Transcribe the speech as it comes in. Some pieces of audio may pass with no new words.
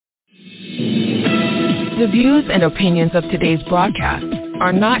The views and opinions of today's broadcast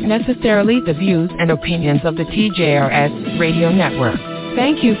are not necessarily the views and opinions of the TJRS Radio Network.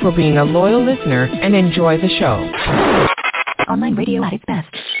 Thank you for being a loyal listener and enjoy the show. Online radio at its best.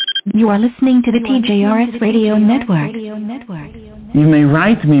 You are listening to the TJRS Radio Network. You may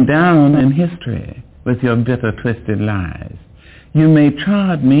write me down in history with your bitter, twisted lies. You may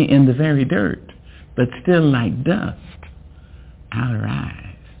trod me in the very dirt, but still like dust, I'll rise.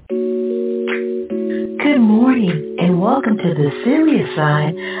 Good morning, and welcome to the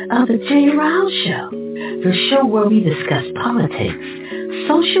Seriouside of the Jrilshow, the show where we discuss politics,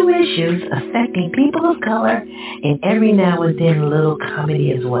 social issues affecting people of color, and every now and then a little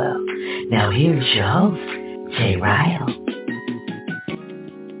comedy as well. Now here's your host, Jrilshow.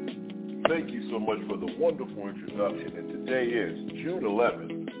 Thank you so much for the wonderful introduction, and today is June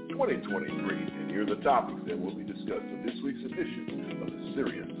 11th, 2023, and here are the topics that will be discussed in this week's edition of the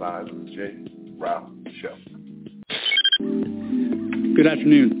Seriouside of the Jrilshow. Good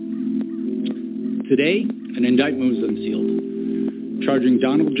afternoon. Today, an indictment was unsealed, charging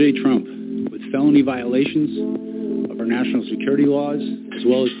Donald J. Trump with felony violations of our national security laws, as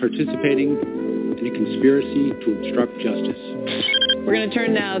well as participating in a conspiracy to obstruct justice. We're going to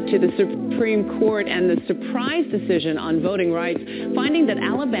turn now to the Supreme Court and the surprise decision on voting rights, finding that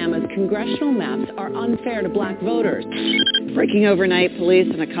Alabama's congressional maps are unfair to black voters. Breaking overnight, police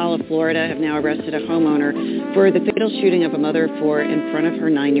in Ocala, Florida have now arrested a homeowner for the fatal shooting of a mother of four in front of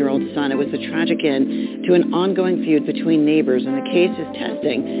her 9-year-old son. It was a tragic end to an ongoing feud between neighbors, and the case is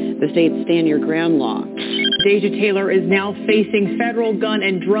testing the state's Stand Your Ground law. Deja Taylor is now facing federal gun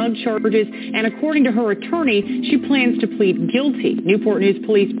and drug charges, and according to her attorney, she plans to plead guilty. Newport News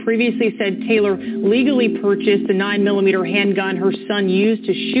police previously said Taylor legally purchased the 9mm handgun her son used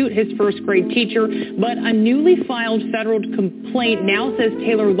to shoot his first-grade teacher, but a newly filed federal complaint now says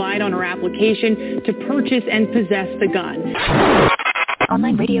Taylor lied on her application to purchase and possess the gun.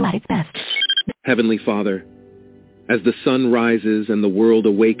 Online radio at its best. Heavenly Father, as the sun rises and the world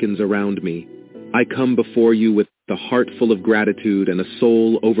awakens around me, I come before you with a heart full of gratitude and a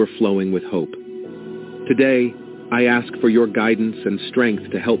soul overflowing with hope. Today, I ask for your guidance and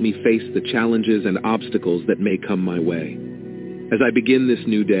strength to help me face the challenges and obstacles that may come my way. As I begin this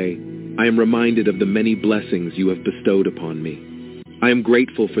new day, I am reminded of the many blessings you have bestowed upon me. I am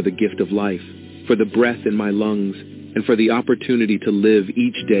grateful for the gift of life, for the breath in my lungs, and for the opportunity to live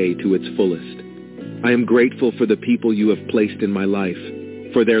each day to its fullest. I am grateful for the people you have placed in my life,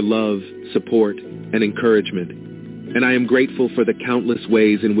 for their love, support, and encouragement. And I am grateful for the countless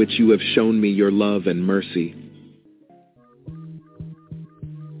ways in which you have shown me your love and mercy.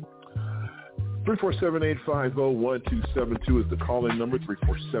 347-850-1272 is the call-in number,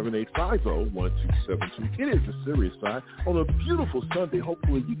 347-850-1272. It is the Serious Side on a beautiful Sunday.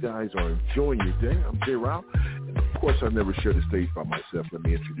 Hopefully you guys are enjoying your day. I'm Jrilshow, and of course I never share the stage by myself. Let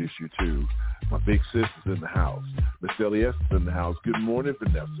me introduce you to my big sisters in the house. Miss Elias is in the house. Good morning,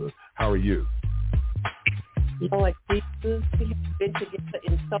 Vanessa. How are you? Lord Jesus, we've been together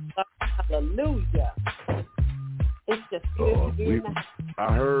in so long. Hallelujah. It's just good to be in the house.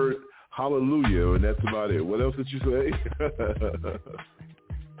 I heard hallelujah, and that's about it. What else did you say?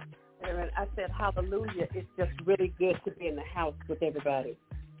 I said hallelujah. It's just really good to be in the house with everybody.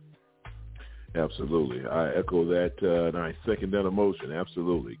 Absolutely. I echo that, and I second that emotion.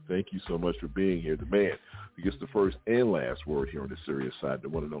 Absolutely. Thank you so much for being here. The man who gets the first and last word here on the Serious Side, the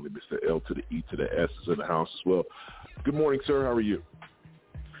one and only Mr. L to the E to the S is in the house as well. Good morning, sir. How are you?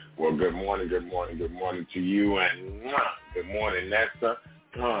 Well, good morning to you, and good morning, Nessa.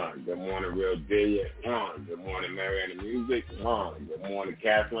 Good morning, Real Delia. Good morning, Mariana Music. Good morning,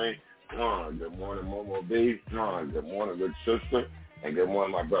 Kathleen. Good morning, Momo B. Good morning, Good Sister. And good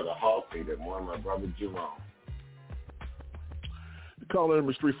morning, my brother Hawk. And good morning, my brother Jerome. The call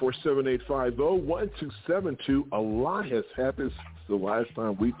number is 347-850-1272. A lot has happened since the last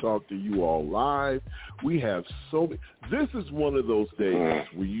time we talked to you all live. We have so many. This is one of those days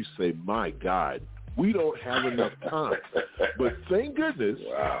where you say, my God, we don't have enough time. But thank goodness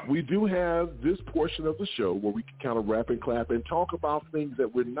we do have this portion of the show where we can kind of wrap and clap and talk about things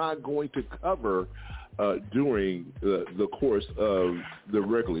that we're not going to cover during the course of the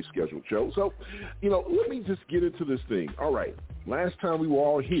regularly scheduled show. So, let me just get into this thing. All right. Last time we were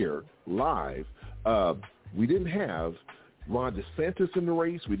all here live, we didn't have Ron DeSantis in the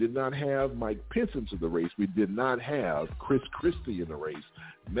race. We did not have Mike Pence into the race. We did not have Chris Christie in the race.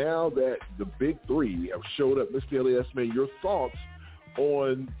 Now that the big three have showed up, Mr. Elias, your thoughts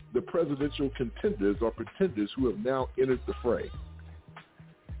on the presidential contenders or pretenders who have now entered the fray?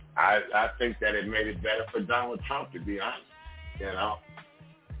 I think that it made it better for Donald Trump, to be honest.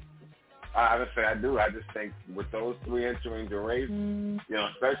 I do. I just think with those three entering the race,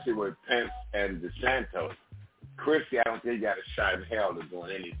 especially with Pence and DeSantis, Christie, I don't think he got a shot in hell to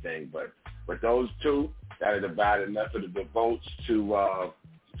doing anything. But those two, that have divided enough of the votes to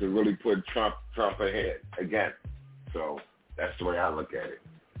really put Trump ahead again. So that's the way I look at it.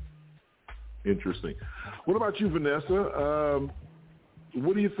 Interesting. What about you, Vanessa?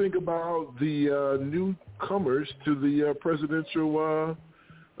 What do you think about the newcomers to the presidential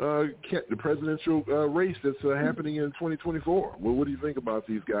race that's happening in 2024? Well, what do you think about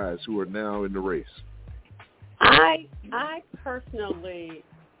these guys who are now in the race? I personally,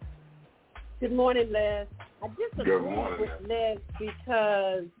 good morning, Les. I disagree with Les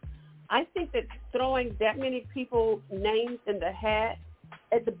because I think that throwing that many people's names in the hat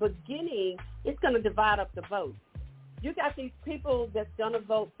at the beginning, it's going to divide up the vote. You got these people that's going to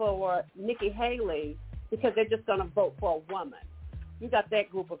vote for Nikki Haley because they're just going to vote for a woman. You got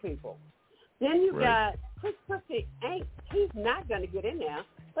that group of people. Then you got Chris Christie. He's not going to get in there,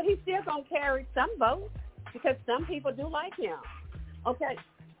 but he's still going to carry some votes because some people do like him. Okay,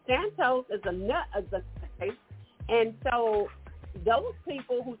 Santos is a nut as a case, and so those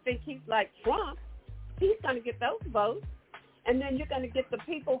people who think he's like Trump, he's going to get those votes. And then you're going to get the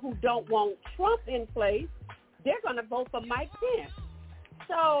people who don't want Trump in place. They're going to vote for Mike Pence.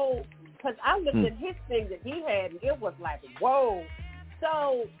 So, because I looked at his thing that he had, and it was like, whoa.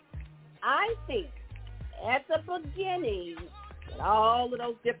 So, I think at the beginning, with all of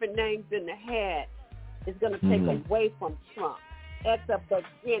those different names in the hat, is going to take away from Trump at the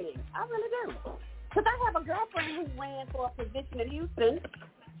beginning. I really do. Because I have a girlfriend who ran for a position in Houston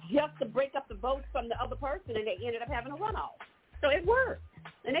just to break up the votes from the other person, and they ended up having a runoff. So it worked,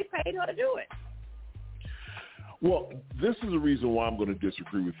 and they paid her to do it. Well, this is the reason why I'm going to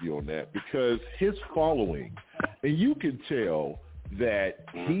disagree with you on that, because his following, and you can tell that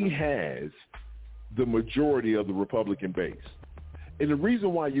he has the majority of the Republican base. And the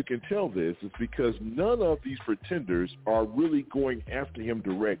reason why you can tell this is because none of these pretenders are really going after him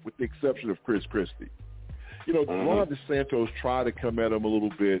direct, with the exception of Chris Christie. Ron DeSantis tried to come at him a little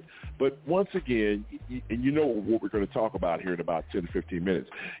bit, but once again, and you know what we're going to talk about here in about 10 to 15 minutes,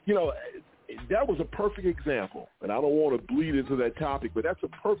 that was a perfect example, and I don't want to bleed into that topic, but that's a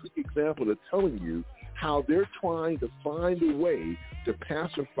perfect example of telling you how they're trying to find a way to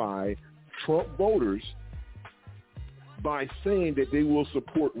pacify Trump voters by saying that they will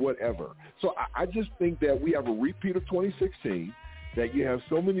support whatever. So I just think that we have a repeat of 2016, that you have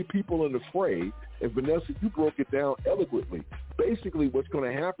so many people in the fray, and Vanessa, you broke it down eloquently. Basically, what's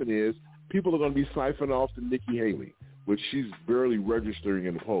going to happen is people are going to be siphoned off to Nikki Haley, which she's barely registering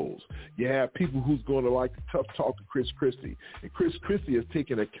in the polls. You have people who's going to like to tough talk to Chris Christie. And Chris Christie has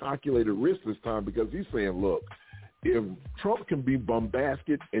taken a calculated risk this time because he's saying, look, if Trump can be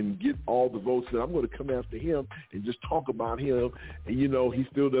bombastic and get all the votes, then I'm going to come after him and just talk about him. And, he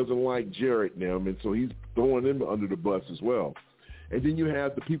still doesn't like Jared and them, and so he's throwing them under the bus as well. And then you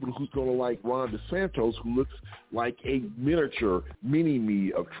have the people who's going to like Ron DeSantis, who looks like a miniature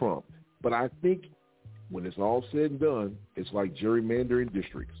mini-me of Trump. But I think when it's all said and done, it's like gerrymandering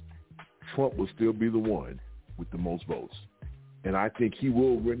districts. Trump will still be the one with the most votes. And I think he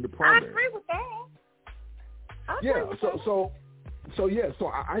will win the primary. I agree with that. So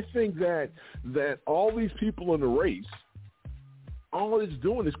I think that all these people in the race, all it's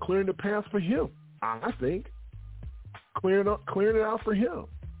doing is clearing the path for him. I think clearing it out for him.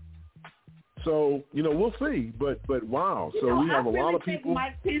 So we'll see. But wow. So we have a lot of people.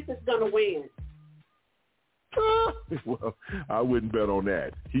 Mike Pence is going to win. Well, I wouldn't bet on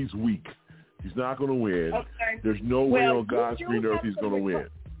that. He's weak. He's not going to win. Okay. There's no way on God's green earth he's going to win.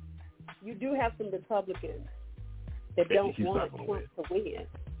 You do have some Republicans that don't want Trump to win.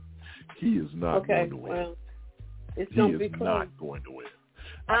 He is not going to win. Well, it's going to be close. He is not going to win.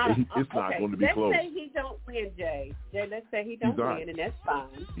 It's not going to be close. Let's say he don't win, Jay. Let's say he don't win, and that's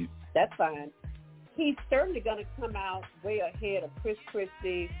fine. That's fine. He's certainly going to come out way ahead of Chris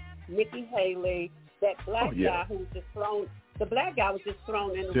Christie, Nikki Haley, that black guy who was just thrown. The black guy was just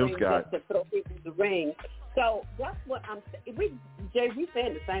thrown in the ring just to throw people in the ring. So that's what I'm saying. Jay, we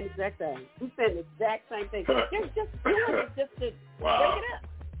saying the same exact thing. We saying the exact same thing. They're just doing it just to break it up.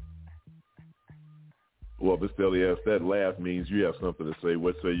 Well, Miss Elias, that laugh means you have something to say.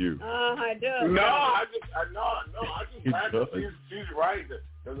 What say you? I do. No, I just she's right.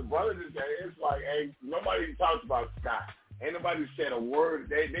 Because the brother just said, it's like, hey, nobody talks about Scott. Ain't nobody said a word.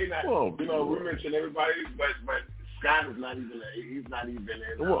 They not, we mentioned everybody, but Scott is not even, he's not even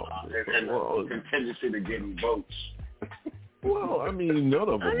in contingency to getting votes. Well, I mean, none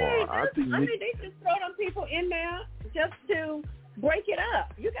of them are. I mean, they just throw them people in there just to break it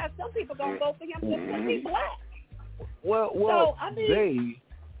up. You got some people gonna vote for him just because he's black. Well, so, I mean,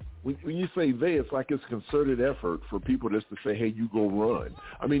 when you say they, it's like it's a concerted effort for people just to say, hey, you go run.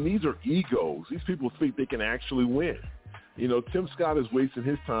 I mean, these are egos. These people think they can actually win. You know, Tim Scott is wasting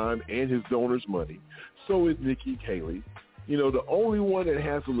his time and his donors' money. So is Nikki Haley. You know, the only one that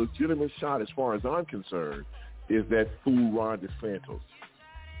has a legitimate shot, as far as I'm concerned, is that fool Ron DeSantis.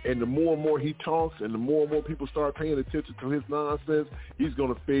 And the more and more he talks and the more and more people start paying attention to his nonsense, he's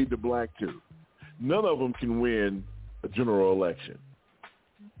going to fade to black too. None of them can win a general election.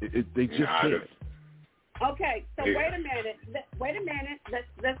 They just can't. Okay, so wait a minute.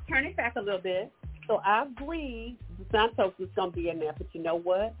 Let's turn it back a little bit. So I agree DeSantis is going to be in there, but you know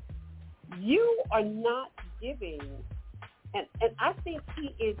what? You are not giving, and I think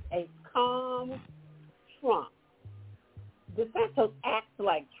he is a calm Trump. DeSantis acts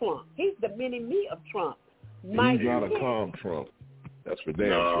like Trump. He's the mini-me of Trump. He's not a calm Trump. That's for damn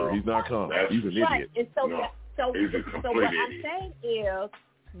sure. He's not calm. He's an idiot. Right. And so, so what idiot. I'm saying is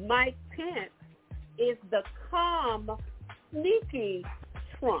Mike Pence is the calm, sneaky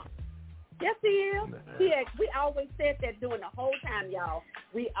Trump. Yes, he is. We always said that during the whole time, y'all.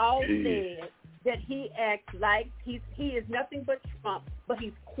 We all said that he acts like he is nothing but Trump, but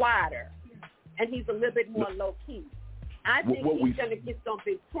he's quieter, and he's a little bit more low-key. I think it's going to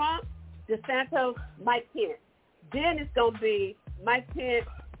be Trump, DeSantis, Mike Pence. Then it's going to be Mike Pence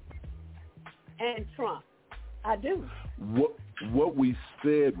and Trump. I do. What we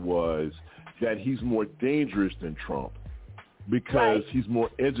said was that he's more dangerous than Trump because he's more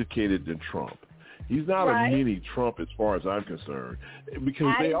educated than Trump. He's not a mini Trump as far as I'm concerned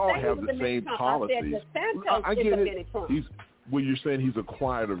because they all have the same policies. I get it. You're saying he's a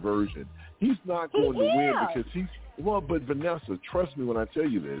quieter version. He's not going to win because but Vanessa, trust me when I tell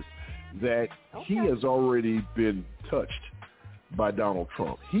you this, that he has already been touched by Donald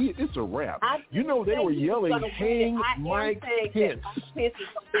Trump. It's a wrap. You know, they were yelling, hang Mike Pence.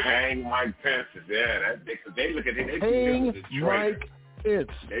 Hang Mike Pence. Yeah, they look at it. They hang view him as a traitor. Mike Pence.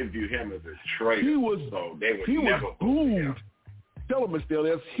 They view him as a traitor. He was never booed. Tell him, Mr.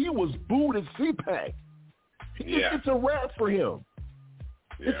 Elias, he was booed at CPAC. It's a wrap for him.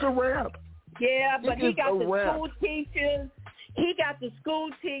 It's a wrap. Yeah, but he got the school teachers. He got the school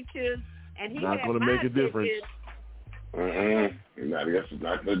teachers, and he's not going to make a difference.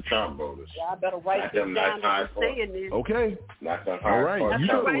 Not the Trump voters. Yeah, I better write this down and saying this. Okay. All right. You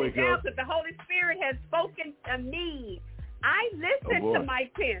better wake up. Because the Holy Spirit has spoken to me. I listened to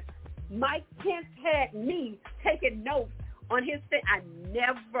Mike Pence. Mike Pence had me taking notes on his thing. I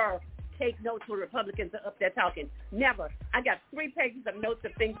never take notes when Republicans are up there talking. Never. I got 3 pages of notes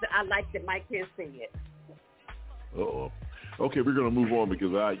of things that I like that Mike Pence said. Uh-oh. Okay, we're going to move on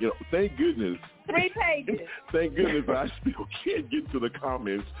because thank goodness. 3 pages. Thank goodness I still can't get to the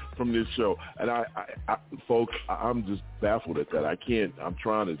comments from this show. And I folks, I'm just baffled at that. I can't. I'm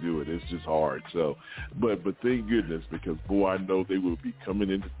trying to do it. It's just hard. So, but thank goodness because, boy, I know they will be coming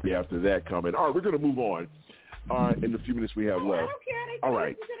in after that comment. All right, we're going to move on in the few minutes we have left. All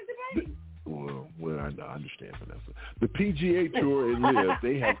right. Well, I understand, Vanessa. The PGA Tour and LIV,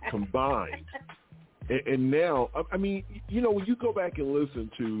 they have combined. And now, I mean, when you go back and listen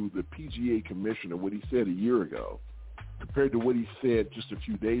to the PGA commissioner, what he said a year ago, compared to what he said just a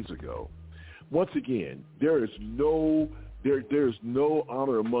few days ago, once again, there's no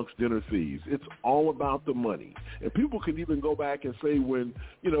honor amongst dinner thieves. It's all about the money. And people can even go back and say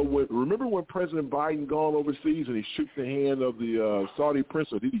remember when President Biden gone overseas and he shook the hand of the Saudi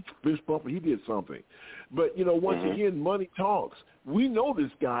prince, or did he fist bump? He did something. But, once again, money talks. We know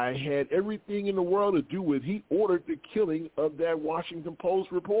this guy had everything in the world to do with, he ordered the killing of that Washington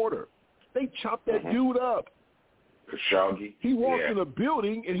Post reporter. They chopped that dude up. Khashoggi. He walked in a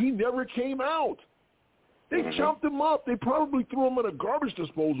building and he never came out. They chopped him up. They probably threw him in a garbage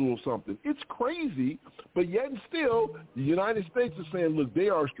disposal or something. It's crazy, but yet and still, the United States is saying, look, they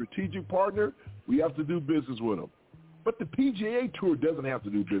are a strategic partner. We have to do business with them. But the PGA Tour doesn't have to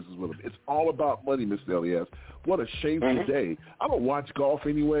do business with them. It's all about money, Mr. Elias. What a shameful day. I don't watch golf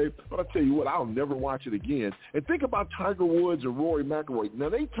anyway, but I'll tell you what, I'll never watch it again. And think about Tiger Woods and Rory McIlroy. Now,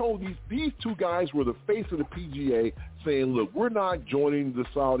 they told these 2 guys were the face of the PGA saying, look, we're not joining the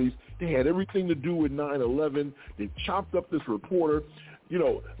Saudis. They had everything to do with 9/11. They chopped up this reporter.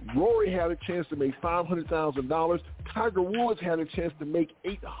 Rory had a chance to make $500,000. Tiger Woods had a chance to make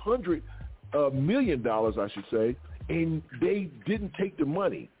 $800 million, I should say. And they didn't take the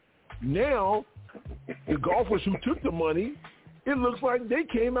money. Now, the golfers who took the money, it looks like they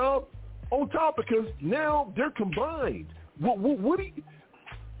came out on top because now they're combined. What do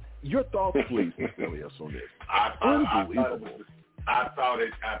your thoughts, please, Mr. Elias, on this? Unbelievable. I thought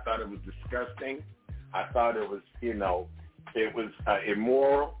it was disgusting. I thought it was, it was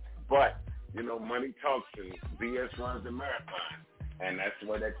immoral. But, money talks and BS runs the marathon. And that's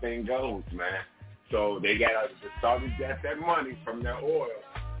where that thing goes, man. So the Saudis got that money from their oil.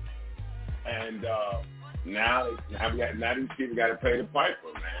 And now these people got to pay the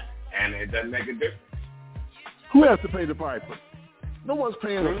piper, man. And it doesn't make a difference. Who has to pay the piper? No one's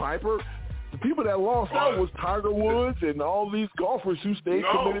paying the piper. The people that lost out was Tiger Woods and all these golfers who stayed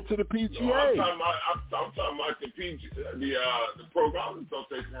committed to the PGA. No, I'm talking about the Pro Golf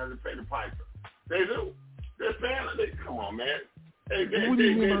Association has to pay the piper. They do. They're paying it. Come on, man. They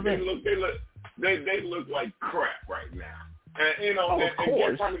look like crap right now. And of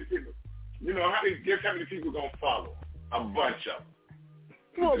course. Guess how many people? Guess how many people gonna follow? A bunch of them.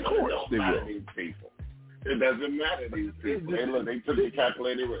 Well, of course it don't matter these people. It doesn't matter these people. They took the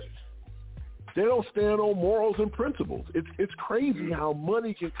calculated risk. They don't stand on morals and principles. It's crazy how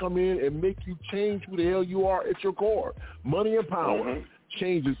money can come in and make you change who the hell you are at your core. Money and power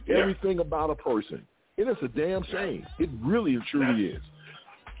changes everything about a person. And it's a damn shame. It really and truly is.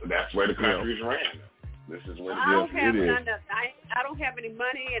 That's where the country's ran. This is what I don't have any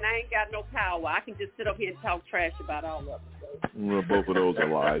money and I ain't got no power. I can just sit up here and talk trash about all of them. Well, both of those are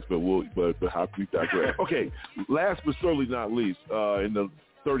lies, but how we digress. Okay, last but certainly not least, in the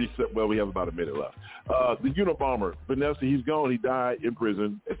 37, we have about a minute left. The Unabomber, Vanessa, he's gone. He died in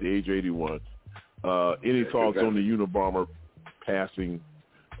prison at the age of 81. Any thoughts on the Unabomber passing,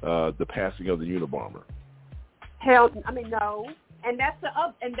 the passing of the Unabomber? No. And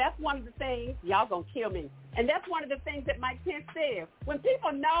that's one of the things, y'all gonna kill me. And that's one of the things that Mike Pence said. When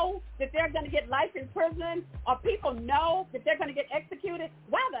people know that they're gonna get life in prison, or people know that they're gonna get executed,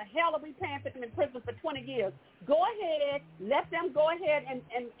 why the hell are we paying for them in prison for 20 years? Go ahead, let them go ahead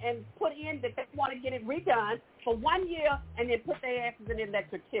and put in that they want to get it redone for 1 year, and then put their asses in the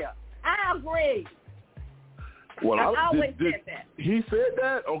electric chair. I agree. Well, I always said that. He said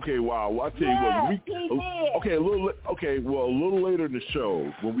that? Okay, wow. Well, I'll tell you what. He did. A little later in the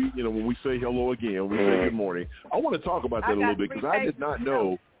show, when we say hello again, we say good morning, I want to talk about that a little bit because I did not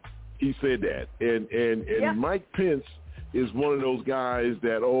know he said that. And Mike Pence is one of those guys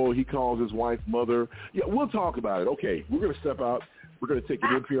that, he calls his wife mother. Yeah, we'll talk about it. Okay, we're going to step out. We're going to take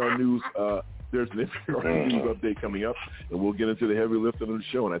an NPR News there's an NPR News update coming up, and we'll get into the heavy lifting of the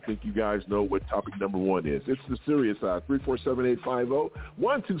show, and I think you guys know what topic number one is. It's the serious side, 347-850,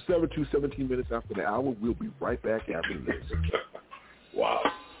 127-2, 17 minutes after the hour. We'll be right back after this. Wow.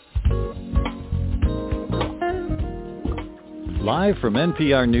 Live from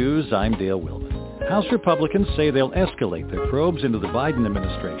NPR News, I'm Dale Wilman. House Republicans say they'll escalate their probes into the Biden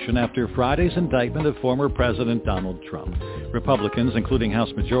administration after Friday's indictment of former President Donald Trump. Republicans, including House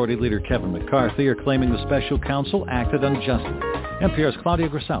Majority Leader Kevin McCarthy, are claiming the special counsel acted unjustly. NPR's Claudia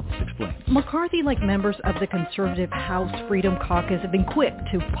Grisales explains. McCarthy, like members of the conservative House Freedom Caucus, have been quick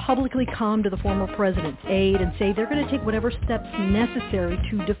to publicly come to the former president's aid and say they're going to take whatever steps necessary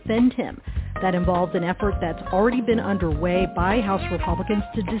to defend him. That involves an effort that's already been underway by House Republicans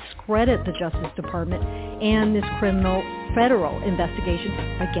to discredit the Justice Department and this criminal federal investigation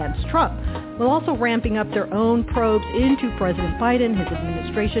against Trump, while also ramping up their own probes into President Biden, his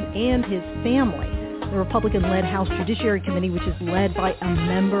administration, and his family. The Republican-led House Judiciary Committee, which is led by a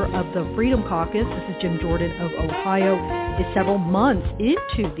member of the Freedom Caucus, this is Jim Jordan of Ohio, is several months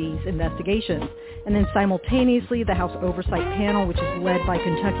into these investigations. And then simultaneously, the House Oversight Panel, which is led by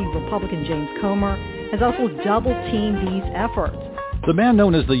Kentucky Republican James Comer, has also double-teamed these efforts. The man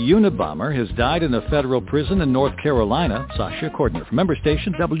known as the Unabomber has died in a federal prison in North Carolina. Sasha Cordner from member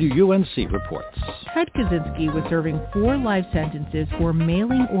station WUNC reports. Ted Kaczynski was serving 4 life sentences for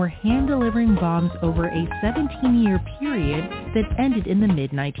mailing or hand-delivering bombs over a 17-year period that ended in the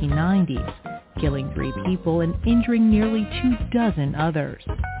mid-1990s, killing 3 people and injuring nearly 24 others.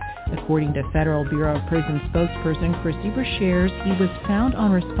 According to Federal Bureau of Prisons spokesperson Christy Brashears, he was found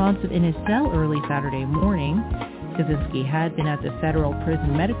unresponsive in his cell early Saturday morning. Kaczynski had been at the Federal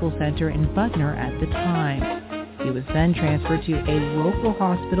Prison Medical Center in Butner at the time. He was then transferred to a local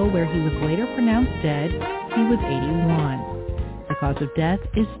hospital where he was later pronounced dead. He was 81. The cause of death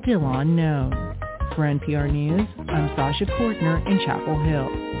is still unknown. For NPR News, I'm Sasha Cordner in Chapel Hill.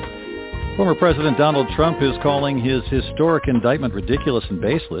 Former President Donald Trump is calling his historic indictment ridiculous and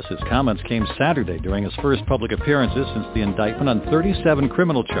baseless. His comments came Saturday during his first public appearances since the indictment on 37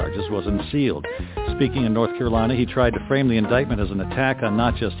 criminal charges was unsealed. Speaking in North Carolina, he tried to frame the indictment as an attack on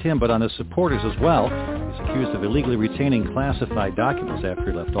not just him, but on his supporters as well. He's accused of illegally retaining classified documents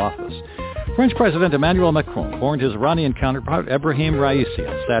after he left office. French President Emmanuel Macron warned his Iranian counterpart Ebrahim Raisi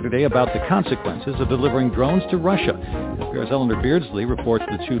on Saturday about the consequences of delivering drones to Russia. NPR's Eleanor Beardsley reports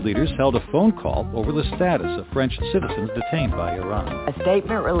the two leaders held a phone call over the status of French citizens detained by Iran. A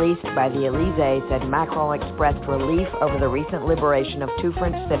statement released by the Elysee said Macron expressed relief over the recent liberation of two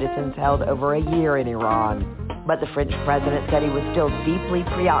French citizens held over a year in Iran. But the French president said he was still deeply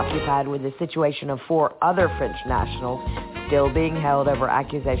preoccupied with the situation of four other French nationals still being held over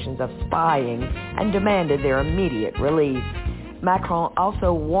accusations of spying and demanded their immediate release. Macron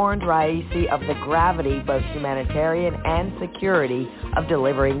also warned Raisi of the gravity, both humanitarian and security, of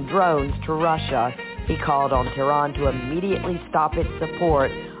delivering drones to Russia. He called on Tehran to immediately stop its support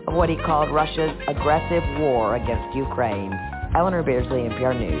of what he called Russia's aggressive war against Ukraine. Eleanor Beardsley,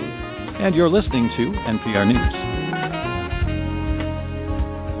 NPR News. And you're listening to NPR News.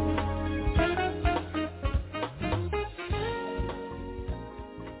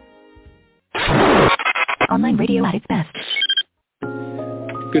 Online radio at its best.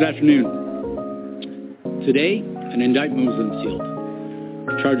 Good afternoon. Today, an indictment was unsealed,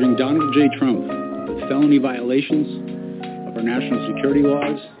 charging Donald J. Trump with felony violations of our national security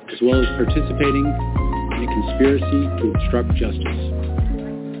laws, as well as participating in a conspiracy to obstruct justice.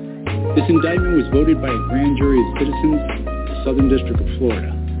 This indictment was voted by a grand jury of citizens of the Southern District of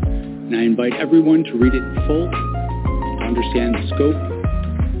Florida, and I invite everyone to read it in full to understand the scope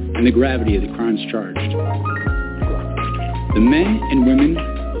and the gravity of the crimes charged. The men and women of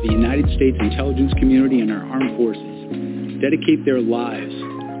the United States intelligence community and our armed forces dedicate their lives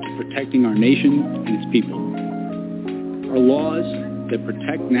to protecting our nation and its people. Our laws that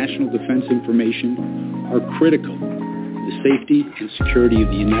protect national defense information are critical the safety and security of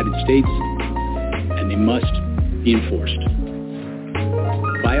the United States, and they must be enforced.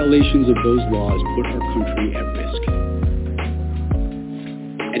 Violations of those laws put our country at risk.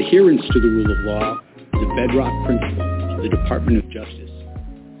 Adherence to the rule of law is a bedrock principle of the Department of Justice,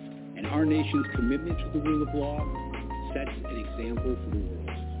 and our nation's commitment to the rule of law sets an example for the world.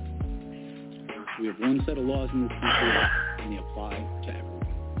 We have one set of laws in this country, and they apply to everyone.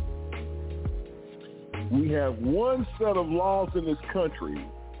 We have one set of laws in this country,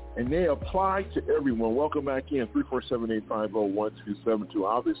 and they apply to everyone. Welcome back in, 347-850-1272.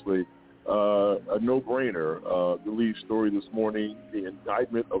 Obviously, a no-brainer. The lead story this morning, the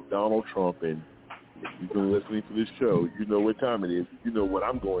indictment of Donald Trump. And if you've been listening to this show, you know what time it is. You know what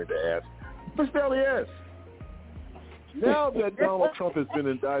I'm going to ask. Mr. Elias, now that Donald Trump has been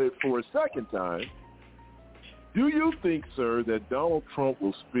indicted for a second time, do you think, sir, that Donald Trump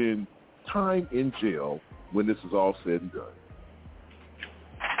will spend time in jail when this is all said and done?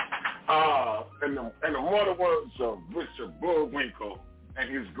 In the mortal words of Richard Bullwinkle and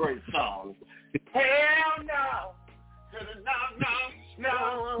his great song, hell no, to the no.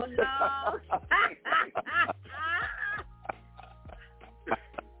 No.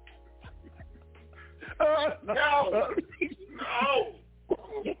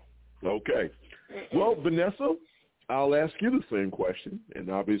 Okay. Well, Vanessa, I'll ask you the same question, and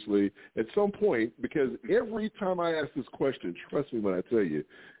obviously at some point, because every time I ask this question, trust me when I tell you,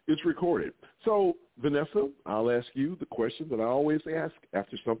 it's recorded. So, Vanessa, I'll ask you the question that I always ask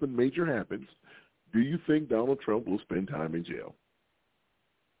after something major happens. Do you think Donald Trump will spend time in jail?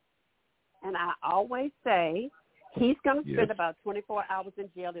 And I always say he's going to spend about 24 hours in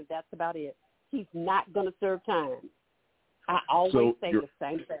jail, and that's about it. He's not going to serve time. I always say the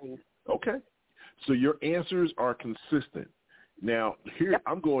same thing. Okay. So your answers are consistent. Now, here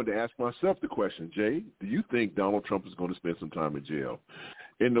I'm going to ask myself the question, Jay, do you think Donald Trump is going to spend some time in jail?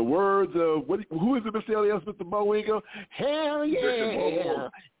 In the words of, who is it, Mr. Elias, Mr. Bullwinkle? Hell yeah.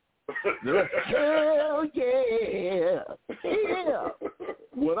 Hell yeah. Yeah.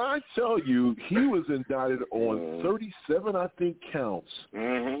 When I tell you he was indicted on 37, I think, counts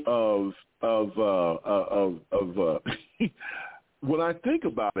of when I think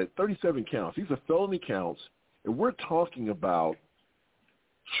about it, 37 counts. These are felony counts, and we're talking about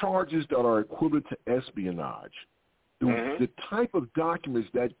charges that are equivalent to espionage. The type of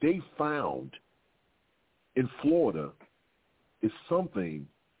documents that they found in Florida is something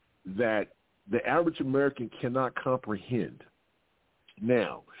that the average American cannot comprehend.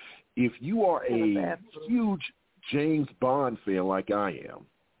 Now, if you are a huge James Bond fan like I am,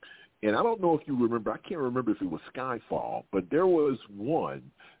 and I don't know if you remember, I can't remember if it was Skyfall, but there was one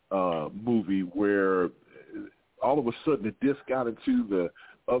movie where all of a sudden the disc got into the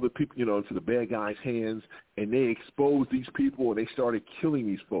other people, into the bad guys' hands, and they exposed these people and they started killing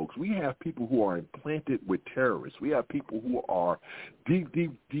these folks. We have people who are implanted with terrorists. We have people who are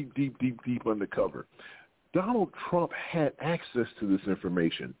deep undercover. Donald Trump had access to this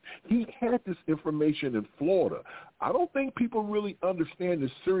information. He had this information in Florida. I don't think people really understand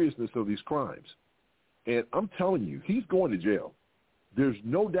the seriousness of these crimes. And I'm telling you, he's going to jail. There's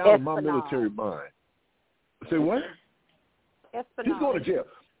no doubt in my military mind. Say what? He's going to jail.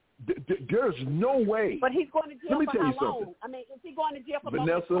 There's no way. But he's going to jail Let me for tell how you something. long? I mean, is he going to jail for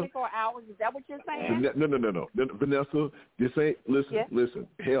Vanessa, more than 24 hours? Is that what you're saying? No. Vanessa, this ain't, listen.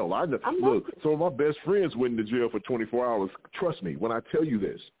 Hell, I know. Look, some of my best friends went into jail for 24 hours. Trust me when I tell you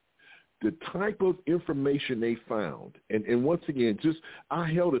this. The type of information they found, and once again,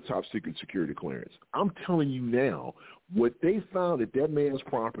 I held a top secret security clearance. I'm telling you now, what they found at that man's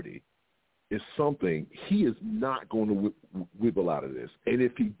property is something he is not going to wiggle out of this. And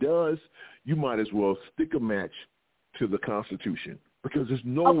if he does, you might as well stick a match to the Constitution because there's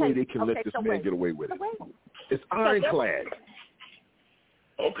no way they can let this man get away with it. It's ironclad.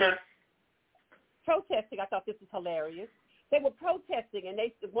 Okay. Protesting, I thought this was hilarious. They were protesting, and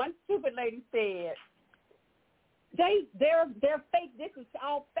one stupid lady said, they're fake. This is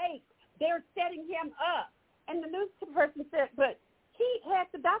all fake. They're setting him up. And the news person said, but he had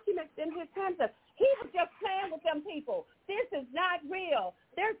the documents in his hands. He was just playing with them people. This is not real.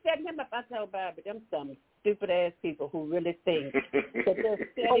 They're setting him up. I told Bobby, them some stupid-ass people who really think that they're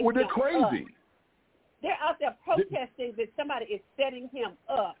setting him they're crazy. up. They're out there protesting that somebody is setting him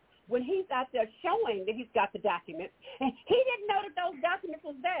up when he's out there showing that he's got the documents. And he didn't know that those documents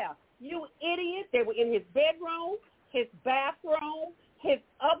was there. You idiot. They were in his bedroom, his bathroom, his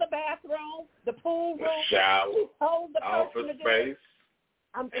other bathroom, the pool room. The shower, office space.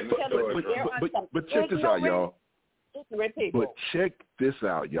 I'm just telling you, but check this out, y'all. Ignorant people. But check this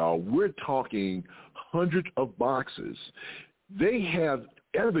out, y'all. We're talking hundreds of boxes. They have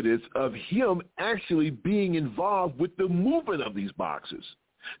evidence of him actually being involved with the movement of these boxes.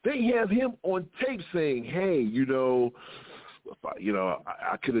 They have him on tape saying, hey,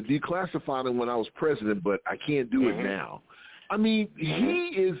 I could have declassified him when I was president, but I can't do it now. I mean,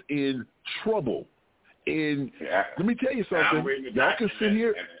 he is in trouble. And let me tell you something. Y'all can sit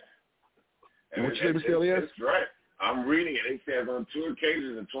here. And what you say, Mr. That's right. I'm reading it. It says on 2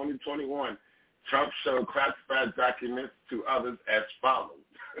 occasions in 2021, Trump showed classified documents to others as follows.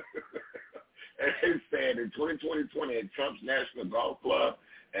 And it said in 2020 at Trump's National Golf Club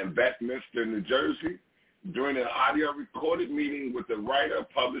in Bedminster, New Jersey, during an audio recorded meeting with the writer,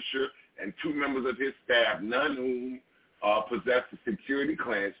 publisher, and 2 members of his staff, none whom possessed a security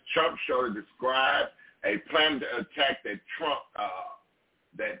clearance, Trump showed and described a plan to attack that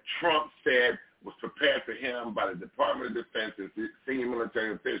Trump said was prepared for him by the Department of Defense and senior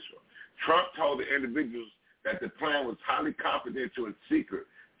military officials. Trump told the individuals that the plan was highly confidential and secret.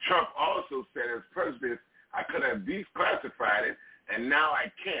 Trump also said, as president, I could have declassified it, and now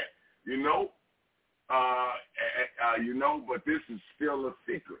I can't. But this is still a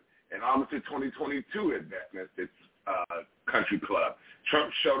secret. In August of 2022 at Bedminster Country Club,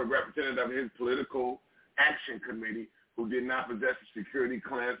 Trump showed a representative of his political action committee who did not possess a security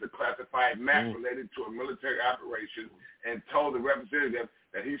clearance a classified map related to a military operation and told the representative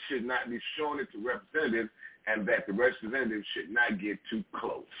that he should not be showing it to representatives and that the representative should not get too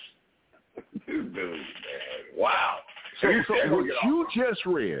close. This dude, man. Wow. So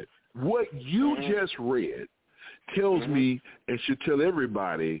what you just read tells me and should tell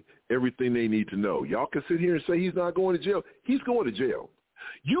everybody everything they need to know. Y'all can sit here and say he's not going to jail. He's going to jail.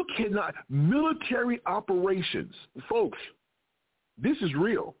 You cannot, military operations, folks, this is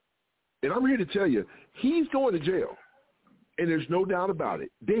real. And I'm here to tell you, he's going to jail. And there's no doubt about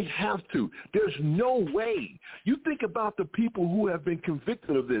it. They have to. There's no way. You think about the people who have been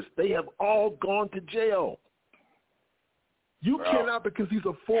convicted of this. They have all gone to jail. You cannot, because he's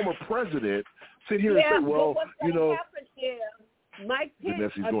a former president, sit here and say, well, happen is Mike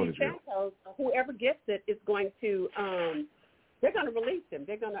Pence or DeSantis, whoever gets it, is going to, they're going to release him.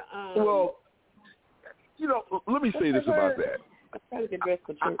 They're going to, let me say this about that. I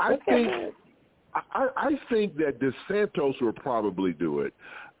think that DeSantis will probably do it.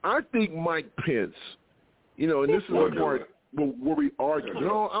 I think Mike Pence, and this is the part where we argue.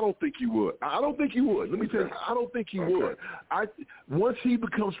 No, I don't think he would. Let me tell you, I don't think he would. Once he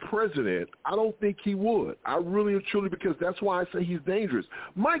becomes president, I don't think he would. I really and truly, because that's why I say he's dangerous.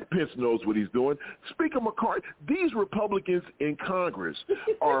 Mike Pence knows what he's doing. Speaker McCarthy, these Republicans in Congress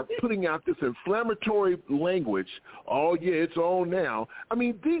are putting out this inflammatory language. Oh, yeah, it's on now. I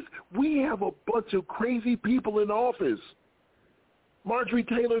mean, we have a bunch of crazy people in office. Marjorie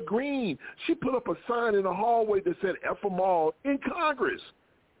Taylor Greene, she put up a sign in the hallway that said F them all in Congress.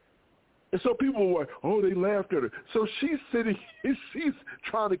 And so people were, they laughed at her. So she's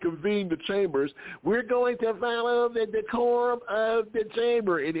trying to convene the chambers. We're going to follow the decorum of the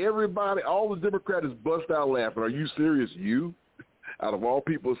chamber. And everybody, all the Democrats bust out laughing. Are you serious? You? Out of all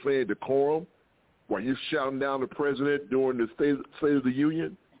people saying decorum? While you're shouting down the president during the State of the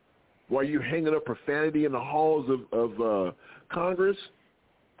Union? While you're hanging up profanity in the halls of Congress?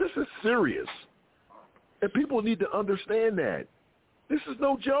 This is serious. And people need to understand that. This is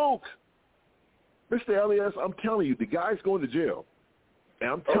no joke. Mr. Elias, I'm telling you, the guy's going to jail.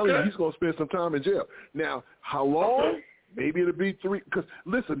 And I'm telling you, he's going to spend some time in jail. Now, how long? Maybe it'll be 3. Because,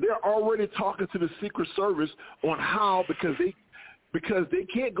 listen, they're already talking to the Secret Service on how, because they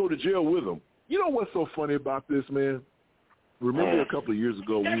can't go to jail with him. You know what's so funny about this, man? Remember a couple of years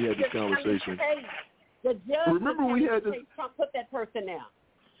ago we had this conversation. The judge remember we had this. Trump put that person down.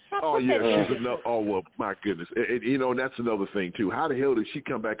 Oh, yeah, she's another. Oh, well, my goodness. And, you know, and that's another thing, too. How the hell did she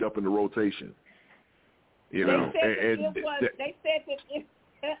come back up in the rotation? You know, they said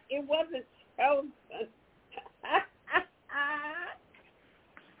that it wasn't chosen.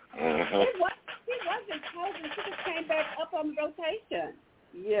 It wasn't chosen. She just came back up on rotation.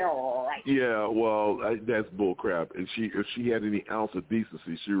 Yeah, right. Yeah, well, that's bull crap. And if she had any ounce of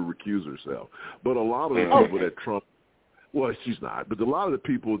decency, she would recuse herself. But a lot of the people that Trump, well, she's not, but a lot of the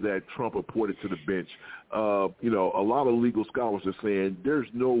people that Trump appointed to the bench, you know, a lot of legal scholars are saying there's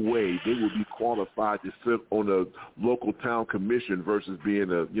no way they would be qualified to sit on a local town commission versus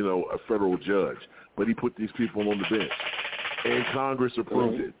being a federal judge. But he put these people on the bench, and Congress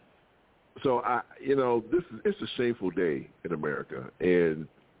approved it. So it's a shameful day in America, and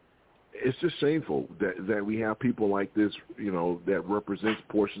it's just shameful that we have people like this, you know, that represents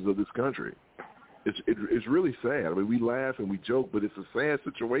portions of this country. It's really sad. I mean, we laugh and we joke, but it's a sad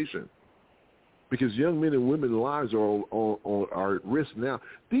situation because young men and women's lives are at risk now.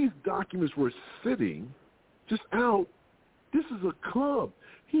 These documents were sitting just out. This is a club.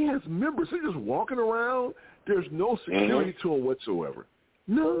 He has members. They're just walking around. There's no security to them whatsoever.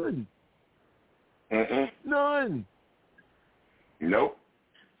 None. None. Nope.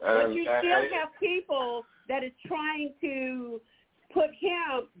 But you still have people that is trying to put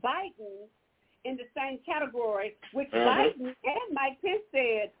Biden, in the same category, which Biden and Mike Pence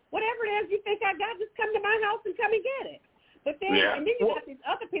said, whatever it is you think I got, just come to my house and come and get it. But then, and then you got these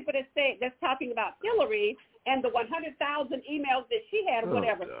other people that's talking about Hillary and the 100,000 emails that she had or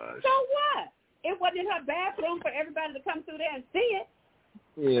whatever. So what? It wasn't in her bathroom for everybody to come through there and see it.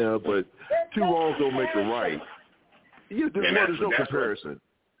 Yeah, but two wrongs don't make a right. Yeah, there's no comparison.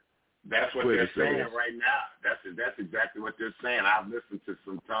 That's what they're saying right now. That's exactly what they're saying. I've listened to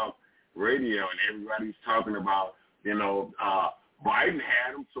some talk radio and everybody's talking about, Biden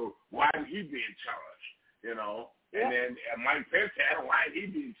had him, so why isn't he being charged? And then Mike Pence had him, why isn't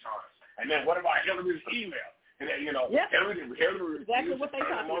he being charged? And then what about Hillary's email? And then, Hillary exactly what they're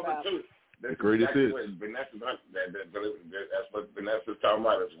talking about. Too. That's exactly what Vanessa's talking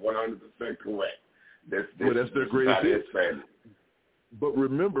about. Is 100% correct. That's their greatest hit. But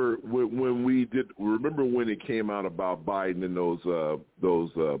remember when it came out about Biden and those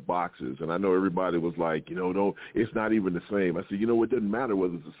boxes, and I know everybody was like, no, it's not even the same. I said, it doesn't matter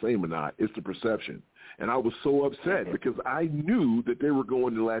whether it's the same or not. It's the perception. And I was so upset because I knew that they were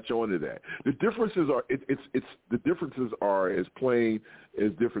going to latch on to that. The differences are as plain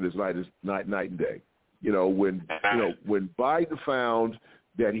as different as night and day. When Biden found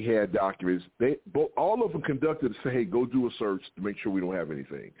that he had documents, all of them conducted to say, hey, go do a search to make sure we don't have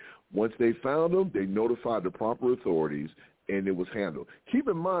anything. Once they found them, they notified the proper authorities, and it was handled. Keep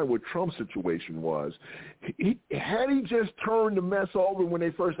in mind what Trump's situation was. Had he just turned the mess over when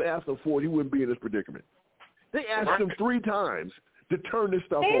they first asked him for it, he wouldn't be in this predicament. They asked him 3 times to turn this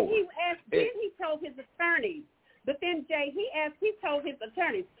stuff over. Then he told his attorneys. But then, Jay, he told his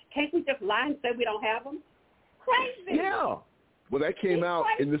attorneys, can't we just lie and say we don't have them? Crazy. Yeah. Well, that came out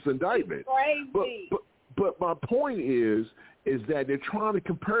in this indictment. Crazy. But my point is that they're trying to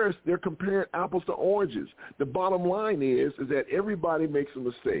compare. They're comparing apples to oranges. The bottom line is that everybody makes a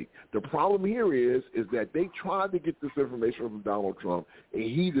mistake. The problem here is that they tried to get this information from Donald Trump, and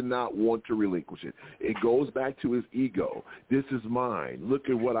he did not want to relinquish it. It goes back to his ego. This is mine. Look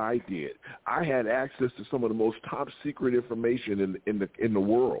at what I did. I had access to some of the most top secret information in the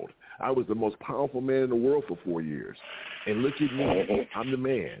world. I was the most powerful man in the world for 4 years. And look at me. I'm the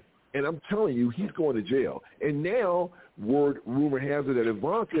man. And I'm telling you, he's going to jail. And now, rumor has it that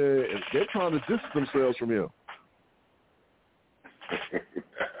Ivanka, they're trying to distance themselves from him.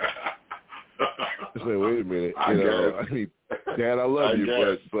 Say, wait a minute. Dad, I love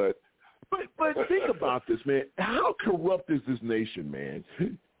you, but think about this, man. How corrupt is this nation, man?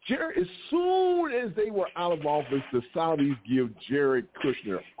 As soon as they were out of office, the Saudis give Jared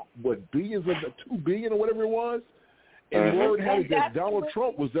Kushner, $2 billion or whatever it was? And word had it that Donald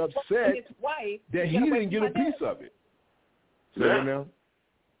Trump was upset that he didn't get a piece of it. Say that now?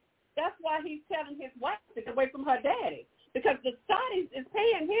 That's why he's telling his wife to get away from her daddy, because the Saudis is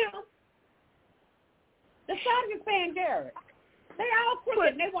paying him. The Saudis is paying Jared. They all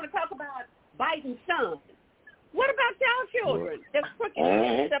crooked, and they want to talk about Biden's son. What about y'all children? That's crooked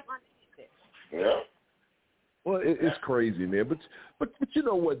and stuff underneath it. Yeah. Well, it's crazy, man. But you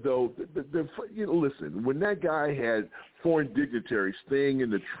know what though? Listen, when that guy had foreign dignitaries staying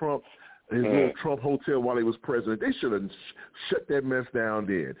in his little Trump hotel while he was president, they should have shut that mess down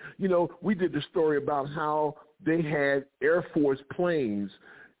then. You know, we did the story about how they had Air Force planes.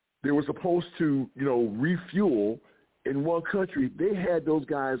 They were supposed to, refuel in one country. They had those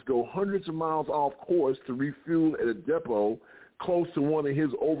guys go hundreds of miles off course to refuel at a depot close to one of his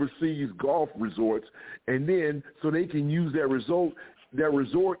overseas golf resorts, and then so they can use that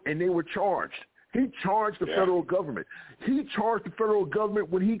resort, and they were charged. He charged the federal government. He charged the federal government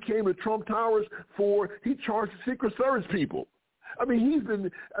when he came to Trump Towers he charged the Secret Service people. I mean,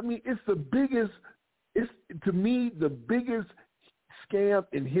 to me, the biggest scam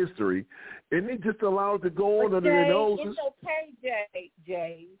in history, and they just allowed it to go on under their noses. It's okay,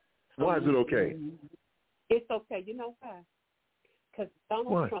 Jay. Why is it okay? It's okay. You know why? Because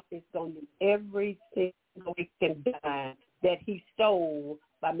Donald Trump is going to do every single weekend dime that he stole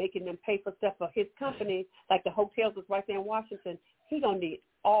by making them pay for stuff for his company, like the hotels was right there in Washington. He's going to need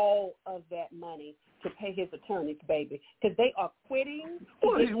all of that money to pay his attorneys, baby, because they are quitting.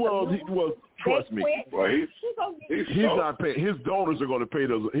 Trust me. Well, he's not paying. His donors are going to pay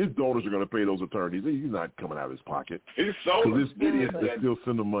those. His donors are going to pay those attorneys. He's not coming out of his pocket. He's sold. Because this idiot that still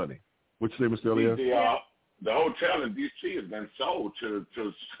send them money. What you say, Mr. Elias? The hotel in D.C. has been sold to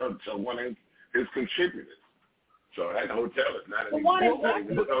one of his contributors. So that hotel is not an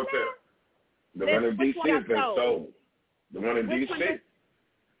expensive hotel. The one in D.C. has been sold. The one in D.C.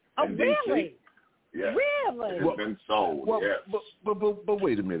 Oh, really? Yeah. Really? It's been sold, yes. But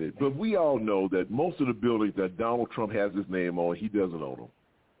wait a minute. But we all know that most of the buildings that Donald Trump has his name on, he doesn't own them.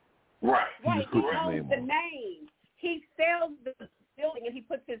 Right. He owns the name. He sells the building and he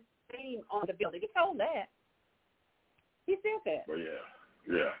puts his name on the building. He told that. He said that. Well,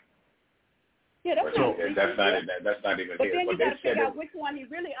 yeah. Yeah, that's not even but his. Then you got to figure out which one he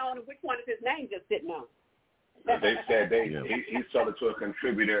really owned and which one is his name just sitting on. They said he sold it to a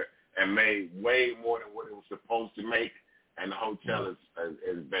contributor and made way more than what it was supposed to make, and the hotel has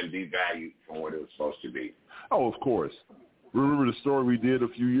been devalued from what it was supposed to be. Oh, of course. Remember the story we did a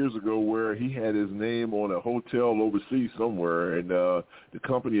few years ago where he had his name on a hotel overseas somewhere, and the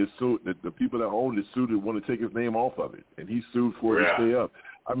company is sued. The people that owned it sued and want to take his name off of it, and he sued for it to stay up.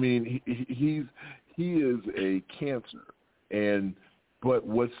 I mean, he is a cancer, but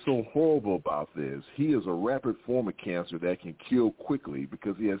what's so horrible about this, he is a rapid form of cancer that can kill quickly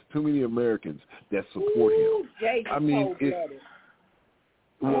because he has too many Americans that support him.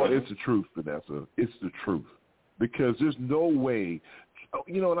 It's the truth, Vanessa. It's the truth. Because there's no way,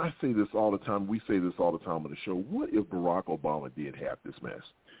 and I say this all the time, we say this all the time on the show, what if Barack Obama did half this mess?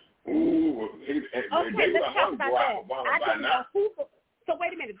 Ooh, let's talk about that. So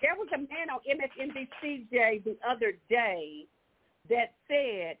wait a minute. There was a man on MSNBC, Jay, the other day that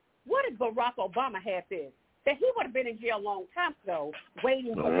said, what if Barack Obama had this? That he would have been in jail a long time ago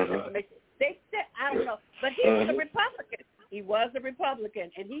waiting for this information. They said, I don't know, but he was a Republican. He was a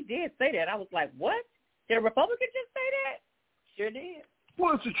Republican, and he did say that. I was like, what? Did a Republican just say that? Sure did.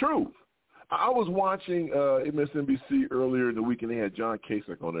 Well, it's the truth. I was watching MSNBC earlier in the week, and they had John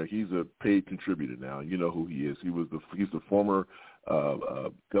Kasich on there. He's a paid contributor now. You know who he is. He's the former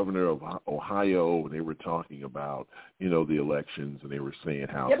governor of Ohio, and they were talking about, the elections, and they were saying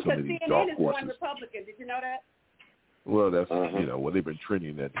how some of these golf courses. CNN is one Republican. Did you know that? Well, that's they've been trending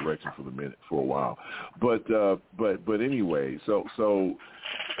in that direction for a while, but anyway, so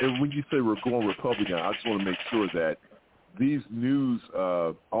and when you say we're going Republican, I just want to make sure that these news,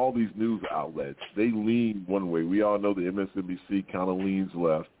 all these news outlets, they lean one way. We all know the MSNBC kind of leans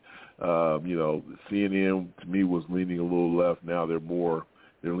left. CNN to me was leaning a little left. Now they're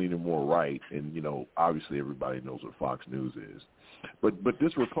leaning more right, and obviously everybody knows what Fox News is. But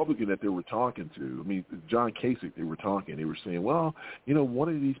this Republican that they were talking to, I mean, John Kasich, they were saying, well, one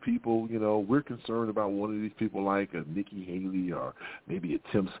of these people, we're concerned about one of these people like a Nikki Haley or maybe a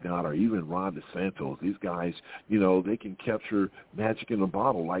Tim Scott or even Ron DeSantis. These guys, they can capture magic in a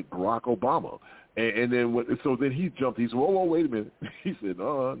bottle like Barack Obama. And then so then he jumped. He said, whoa, wait a minute. He said,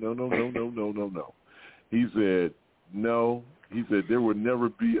 no. He said, no. He said, there would never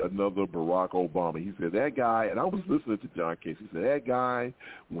be another Barack Obama. He said, that guy, and I was listening to John Casey, he said, that guy,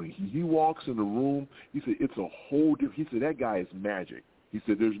 when he walks in the room, he said, it's a whole different, he said, that guy is magic. He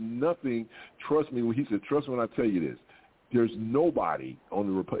said, there's nothing, trust me when I tell you this, there's nobody in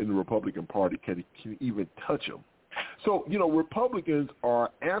the Republican Party can even touch him. So, Republicans are,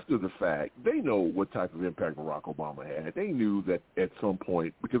 after the fact, they know what type of impact Barack Obama had. They knew that at some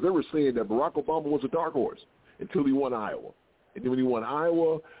point, because they were saying that Barack Obama was a dark horse until he won Iowa. And then when he won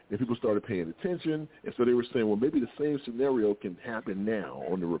Iowa, then people started paying attention. And so they were saying, well, maybe the same scenario can happen now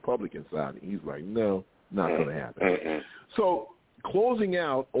on the Republican side. And he's like, no, not going to happen. So closing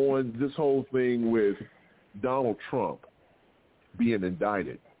out on this whole thing with Donald Trump being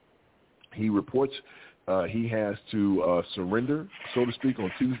indicted, he reports he has to surrender, so to speak,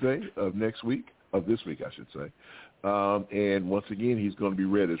 on Tuesday of this week, I should say. And once again, he's going to be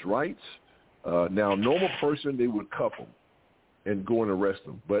read his rights. Now, a normal person, they would cuff him and go and arrest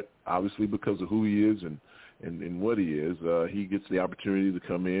him. But obviously because of who he is and what he is, he gets the opportunity to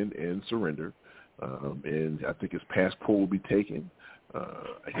come in and surrender. And I think his passport will be taken.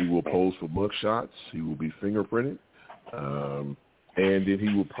 He will pose for mugshots. He will be fingerprinted. And then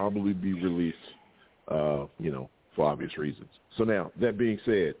he will probably be released, for obvious reasons. So now, that being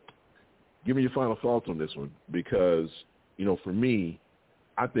said, give me your final thoughts on this one because, for me,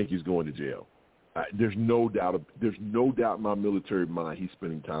 I think he's going to jail. There's no doubt in my military mind he's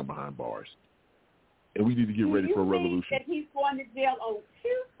spending time behind bars. And we need to get ready for a revolution. That he's going to jail on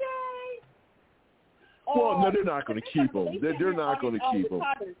Tuesday? Well, no, they're not going to keep him. They're not going to keep him.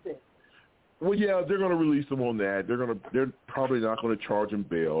 Well, yeah, they're going to release him on that. They're probably not going to charge him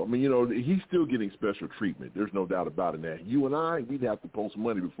bail. I mean, he's still getting special treatment. There's no doubt about it. Now, you and I, we'd have to post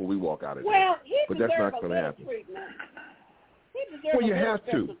money before we walk out of there. But that's not going to happen. Well, you have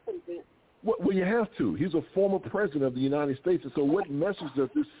to. Well, you have to. He's a former president of the United States, and so what message does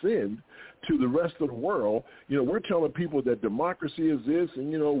this send to the rest of the world? We're telling people that democracy is this,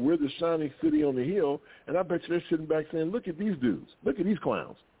 and, we're the shining city on the hill, and I bet you they're sitting back saying, look at these dudes. Look at these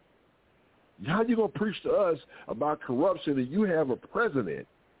clowns. How are you going to preach to us about corruption and you have a president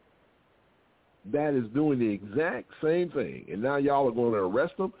that is doing the exact same thing, and now y'all are going to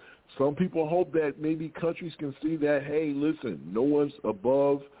arrest him? Some people hope that maybe countries can see that, hey, listen, no one's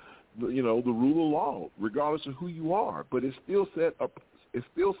above the rule of law, regardless of who you are. But it still sets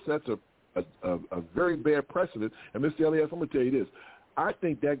a very bad precedent. And Mr. Elias, I'm going to tell you this. I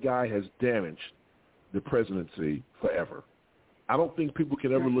think that guy has damaged the presidency forever. I don't think people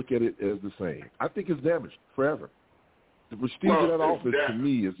can ever look at it as the same. I think it's damaged forever. The prestige of that office, to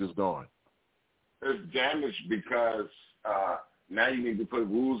me, is just gone. It's damaged because now you need to put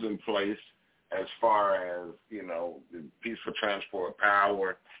rules in place as far as, the peaceful transport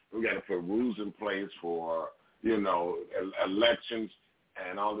power. We got to put rules in place for, elections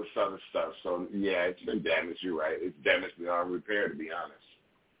and all this other stuff. So, yeah, it's been damaged. You're right. It's damaged beyond repair, to be honest.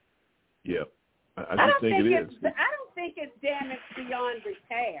 Yeah. I don't think it's damaged beyond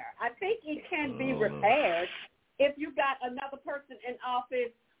repair. I think it can be repaired if you got another person in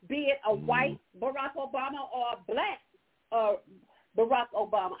office, be it a white Barack Obama or a black Barack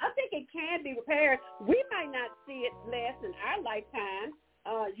Obama. I think it can be repaired. We might not see it last in our lifetime.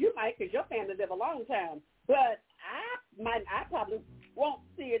 You might, because your family live a long time. But I probably won't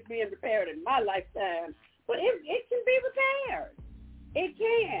see it being repaired in my lifetime. But it can be repaired. It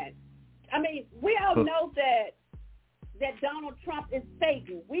can. I mean, we all know that Donald Trump is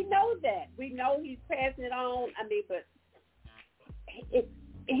Satan. We know that. We know he's passing it on. I mean, but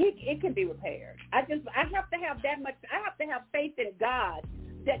it can be repaired. I have to have that much. I have to have faith in God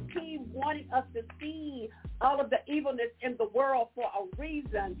that he wanted us to see all of the evilness in the world for a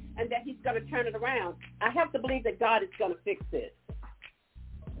reason, and that he's going to turn it around. I have to believe that God is going to fix it.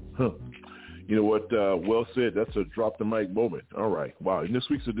 You know what? Well said. That's a drop the mic moment. All right. Wow. In this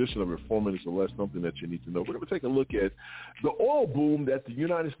week's edition of 4 Minutes or Less, something that you need to know, we're going to take a look at the oil boom that the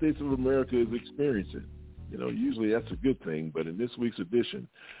United States of America is experiencing. Usually that's a good thing, but in this week's edition,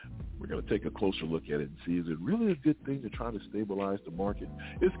 we're going to take a closer look at it and see, is it really a good thing to try to stabilize the market?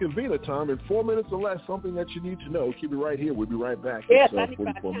 It's convenient time in 4 minutes or less, something that you need to know. Keep it right here. We'll be right back. Yes, it's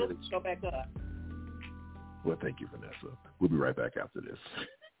 44 minutes. Go back up. Well, thank you, Vanessa. We'll be right back after this.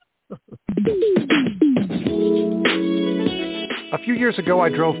 A few years ago, I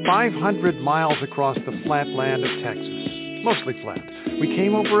drove 500 miles across the flat land of Texas, mostly flat. We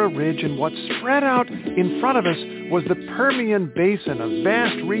came over a ridge, and what spread out in front of us was the Permian Basin, a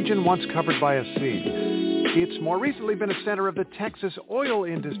vast region once covered by a sea. It's more recently been a center of the Texas oil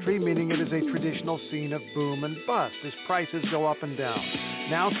industry, meaning it is a traditional scene of boom and bust as prices go up and down.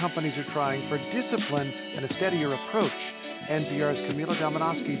 Now companies are trying for discipline and a steadier approach. NPR's Camila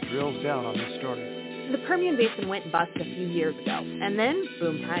Dominowski drills down on this story. The Permian Basin went bust a few years ago, and then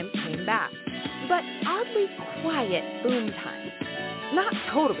boom time came back. But oddly quiet boom time. Not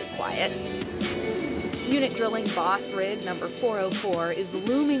totally quiet. Unit Drilling Boss Rig number 404 is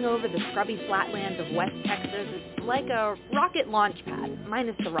looming over the scrubby flatlands of West Texas. It's like a rocket launch pad,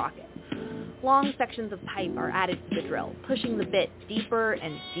 minus the rocket. Long sections of pipe are added to the drill, pushing the bit deeper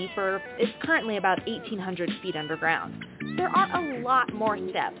and deeper. It's currently about 1,800 feet underground. There are a lot more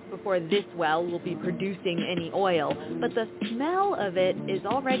steps before this well will be producing any oil, but the smell of it is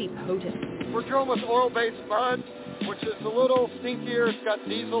already potent. We're drilling with oil-based mud, which is a little stinkier. It's got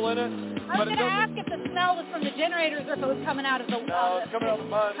diesel in it. I was going to ask if the smell was from the generators or if it was coming out of the No, it's coming out of the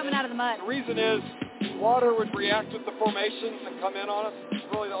mud. Coming out of the mud. The reason is water would react with the formations and come in on us. It's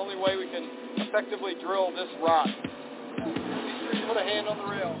really the only way we can effectively drill this rock. Put a hand on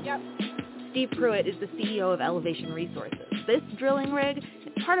the rail. Yep. Steve Pruitt is the CEO of Elevation Resources. This drilling rig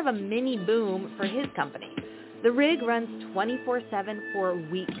is part of a mini boom for his company. The rig runs 24/7 for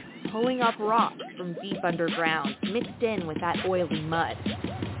weeks, pulling up rock from deep underground, mixed in with that oily mud.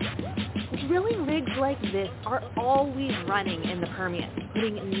 Drilling rigs like this are always running in the Permian,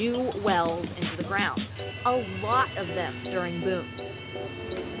 putting new wells into the ground. A lot of them during booms.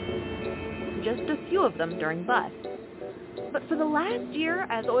 Just a few of them during busts. But for the last year,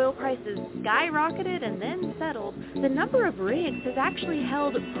 as oil prices skyrocketed and then settled, the number of rigs has actually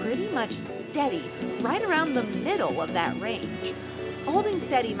held pretty much steady, right around the middle of that range. Holding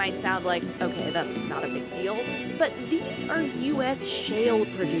steady might sound like, okay, that's not a big deal, but these are U.S. shale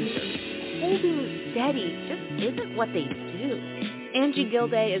producers. Holding steady just isn't what they do. Angie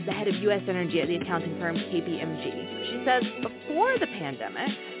Gilday is the head of U.S. Energy at the accounting firm KPMG. She says before the pandemic,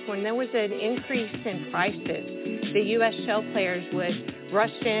 when there was an increase in prices, the U.S. shale players would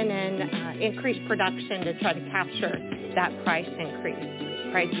rush in and increase production to try to capture that price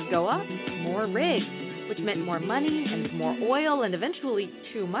increase. Prices go up, more rigs, which meant more money and more oil and eventually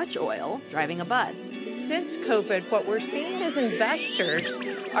too much oil, driving a bust. Since COVID, what we're seeing is investors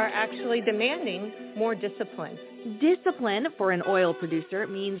are actually demanding more discipline. Discipline for an oil producer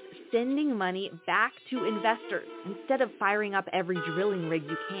means sending money back to investors instead of firing up every drilling rig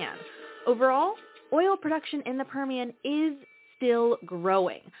you can. Overall, oil production in the Permian is still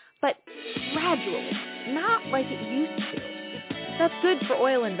growing, but gradually, not like it used to. That's good for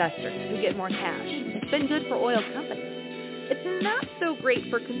oil investors who get more cash. It's been good for oil companies. It's not so great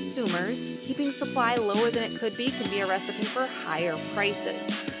for consumers. Keeping supply lower than it could be can be a recipe for higher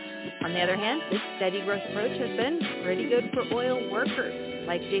prices. On the other hand, this steady growth approach has been pretty good for oil workers,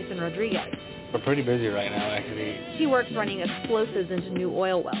 like Jason Rodriguez. We're pretty busy right now, actually. He works running explosives into new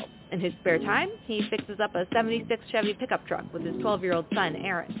oil wells. In his spare time, he fixes up a 76 Chevy pickup truck with his 12-year-old son,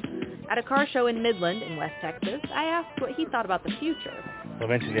 Aaron. At a car show in Midland in West Texas, I asked what he thought about the future.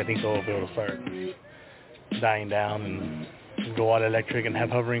 Eventually, I think oil will be able to start dying down and go all electric and have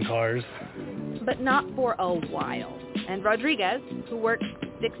hovering cars. But not for a while. And Rodriguez, who works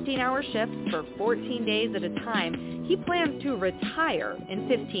 16-hour shifts for 14 days at a time, he plans to retire in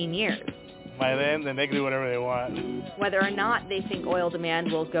 15 years. By then they can do whatever they want. Whether or not they think oil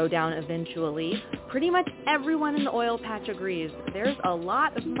demand will go down eventually, pretty much everyone in the oil patch agrees there's a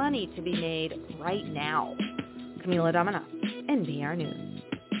lot of money to be made right now. Camila Domina, NPR News.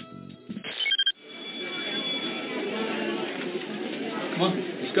 Come on,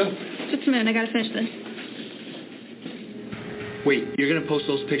 let's go. Just a minute, I gotta finish this. Wait, you're gonna post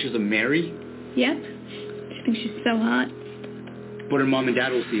those pictures of Mary? Yep. She thinks she's so hot. But her mom and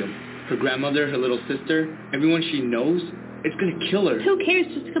dad will see them. Her grandmother, her little sister, everyone she knows, it's gonna kill her. Who cares?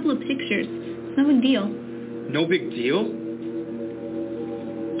 Just a couple of pictures. It's no big deal. No big deal?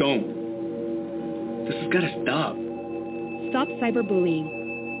 Don't. This has gotta stop. Stop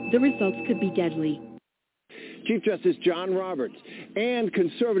cyberbullying. The results could be deadly. Chief Justice John Roberts and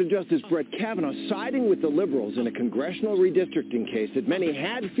conservative Justice Brett Kavanaugh siding with the liberals in a congressional redistricting case that many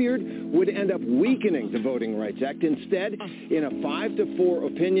had feared would end up weakening the Voting Rights Act. Instead, in a 5-4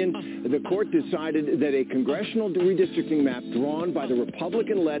 opinion, the court decided that a congressional redistricting map drawn by the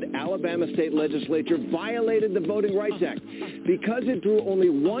Republican-led Alabama state legislature violated the Voting Rights Act because it drew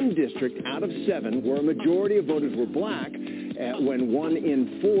only one district out of 7 where a majority of voters were black, when 1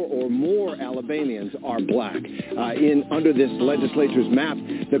 in 4 or more Alabamians are black. Under this legislature's map,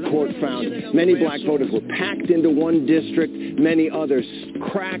 the court found many black voters were packed into one district, many others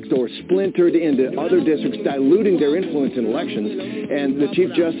cracked or splintered into other districts, diluting their influence in elections. And the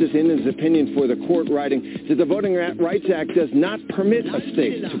Chief Justice, in his opinion for the court, writing that the Voting Rights Act does not permit a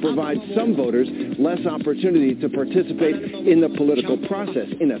state to provide some voters less opportunity to participate in the political process.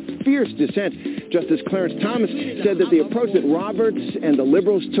 In a fierce dissent, Justice Clarence Thomas said that the approach that Roberts and the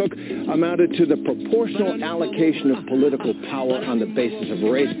liberals took amounted to the proportional allocation of political power on the basis of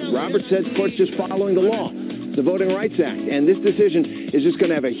race. Roberts said the court's just following the law. the Voting Rights Act. And this decision is just going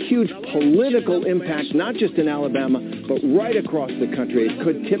to have a huge political impact, not just in Alabama, but right across the country. It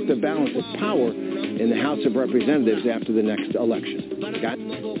could tip the balance of power in the House of Representatives after the next election. Scott?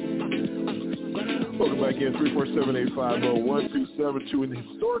 Welcome back in, 347-850-1272. And the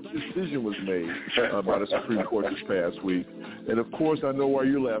historic decision was made by the Supreme Court this past week. And, of course, I know why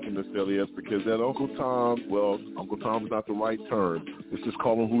you're laughing, Mr. Elias, because that Uncle Tom, well, Uncle Tom is not the right term. Let's just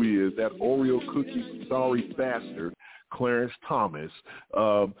call him who he is. That Oreo cookie sorry bastard, Clarence Thomas,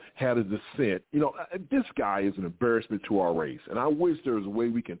 had a dissent. You know, this guy is an embarrassment to our race. And I wish there was a way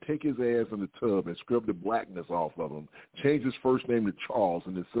we can take his ass in the tub and scrub the blackness off of him, change his first name to Charles,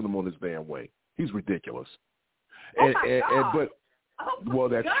 and then send him on his damn way. He's ridiculous. Well,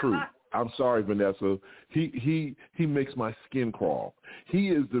 that's true. I'm sorry, Vanessa. He makes my skin crawl. He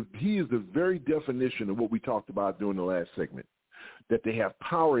is the very definition of what we talked about during the last segment, that they have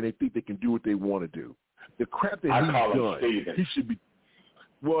power and they think they can do what they want to do. The crap that he's done, he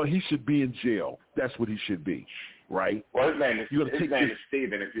should be in jail. That's what he should be, right? Well, his name is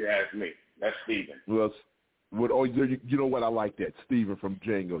Stephen, if you ask me. That's Stephen. Well, you know what? I like that. Stephen from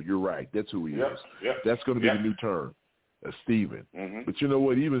Django. You're right. That's who he is. Yep. That's going to be the new term, Stephen. Mm-hmm. But you know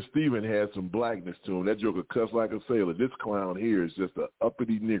what? Even Stephen has some blackness to him. That joker cuss like a sailor. This clown here is just an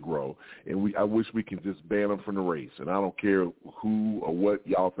uppity Negro, and I wish we could just ban him from the race. And I don't care who or what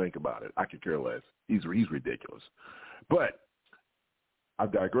y'all think about it. I could care less. He's ridiculous. But I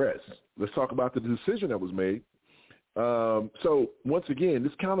digress. Let's talk about the decision that was made. So once again,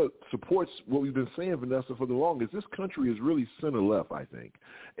 this kind of supports what we've been saying, Vanessa, for the longest. This country is really center-left, I think,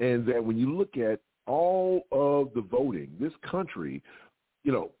 and that when you look at all of the voting, this country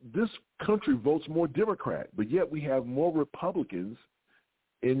votes more Democrat, but yet we have more Republicans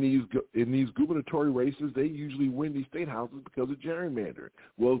in these gubernatorial races. They usually win these state houses because of gerrymandering.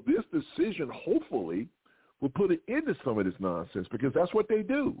 Well, this decision hopefully will put an end to some of this nonsense, because that's what they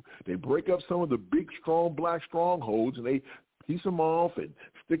do. They break up some of the big, strong black strongholds, and they piece them off and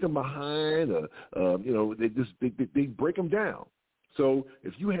stick them behind. They break them down. So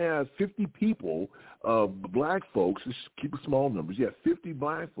if you have 50 people, black folks, just keep it small numbers. You have 50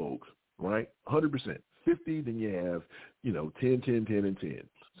 black folks, right? 100%. 50, then you have 10, 10, 10, and 10.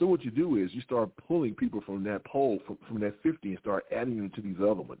 So what you do is you start pulling people from that poll, from that 50, and start adding them to these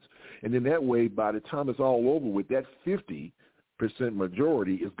other ones. And then that way, by the time it's all over with, that 50%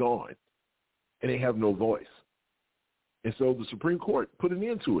 majority is gone, and they have no voice. And so the Supreme Court put an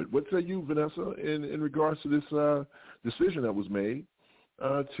end to it. What say you, Vanessa, in regards to this decision that was made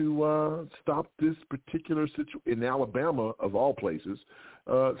to stop this particular situation in Alabama, of all places,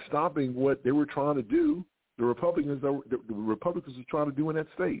 stopping what they were trying to do? The Republicans are trying to do in that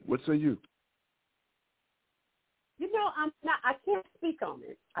state. What say you? I can't speak on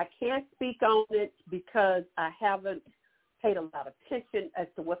it. I can't speak on it because I haven't paid a lot of attention as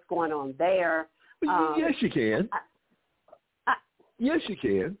to what's going on there. Yes, you can. Yes, you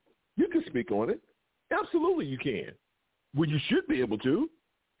can. You can speak on it. Absolutely, you can. Well, you should be able to.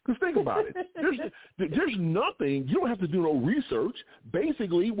 Because think about it. There's nothing. You don't have to do no research.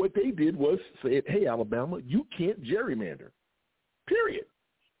 Basically, what they did was say, hey, Alabama, you can't gerrymander. Period.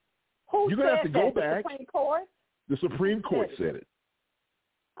 You're going to have to go back. The Supreme Court? The Supreme Court said it.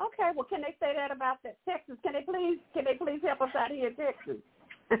 Okay, well, can they say that about Texas? Can they please help us out here in Texas?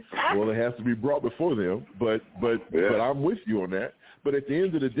 Well, it has to be brought before them, but I'm with you on that. But at the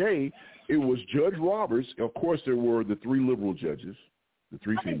end of the day, it was Judge Roberts. Of course, there were the 3 liberal judges. The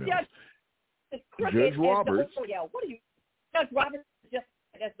 3 females. Judge Roberts. Judge Roberts is just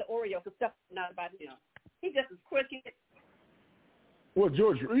as the Oreo, because stuff is not about him. He just is crooked. Well,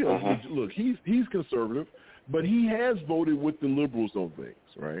 George, look, he's conservative, but he has voted with the liberals on things,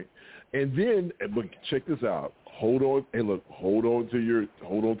 right? And then, but check this out. Hold on to your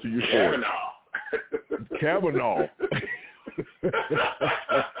sword. Kavanaugh.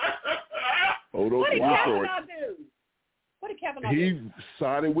 Hold on to your sword. What did Kavanaugh do? He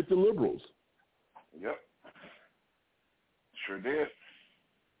sided with the liberals. Yep. Sure did.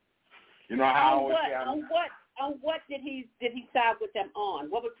 You know how on what did he side with them on?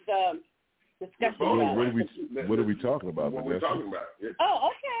 What was the discussion? What are we talking about? What we're talking about? Yeah. Oh,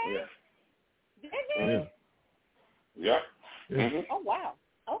 okay. Yeah. Did he? Yeah. Mm-hmm. Oh, wow.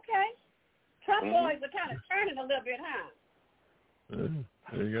 Okay. Trump boys are kind of turning a little bit, huh?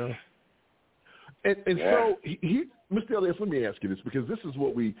 There you go. And so, Mr. Elias, let me ask you this, because this is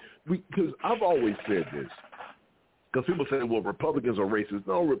what because I've always said this. Because people say, well, Republicans are racist.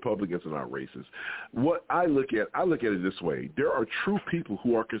 No, Republicans are not racist. What I look at it this way. There are true people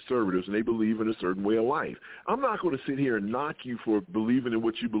who are conservatives, and they believe in a certain way of life. I'm not going to sit here and knock you for believing in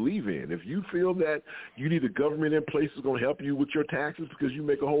what you believe in. If you feel that you need a government in place that's going to help you with your taxes because you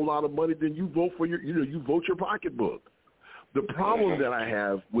make a whole lot of money, then you vote for you vote your pocketbook. The problem that I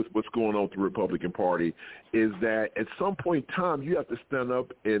have with what's going on with the Republican Party is that at some point in time you have to stand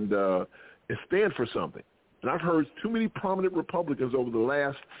up and stand for something. And I've heard too many prominent Republicans over the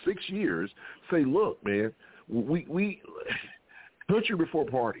last 6 years say, look, man, we country before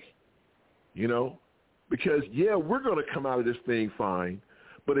party, because, yeah, we're going to come out of this thing fine.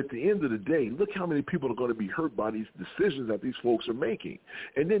 But at the end of the day, look how many people are going to be hurt by these decisions that these folks are making.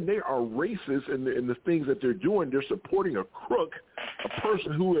 And then they are racist in the things that they're doing. They're supporting a crook, a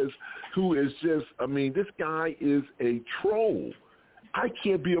person who is just, this guy is a troll. I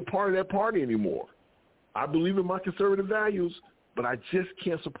can't be a part of that party anymore. I believe in my conservative values, but I just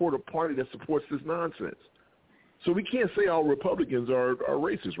can't support a party that supports this nonsense. So we can't say all Republicans are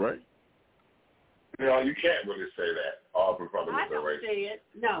racist, right? No, you can't really say that. All Republicans are racist. I don't say it.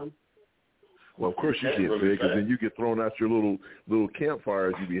 No. Well, of course you can't say it, because then you get thrown out your little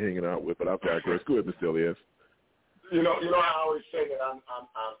campfires you be hanging out with. But I'll digress. Go ahead, Mr. Elias. You know, I always say that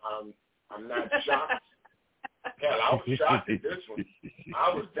I'm not shocked. Hell, I was shocked at this one.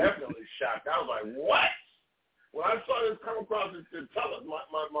 I was definitely shocked. I was like, what? When I saw this come across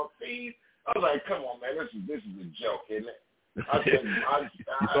my feed, I was like, come on, man, this is a joke, isn't it? You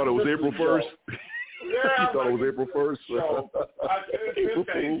thought it was April 1st? Yeah. You thought it was April 1st? So this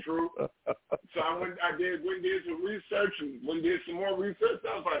ain't true. So I went and did some research, and did some more research.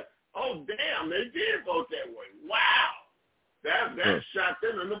 I was like, oh, damn, they did vote that way. Wow. That shot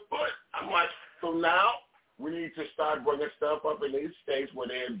them in the foot. I'm like, so now we need to start bringing stuff up in these states where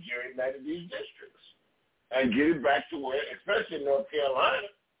they have gerrymandered these districts and get it back to where, especially in North Carolina,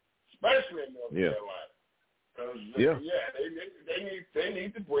 Carolina. Because they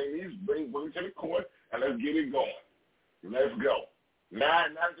need to bring to the court, and let's get it going. Let's go. Now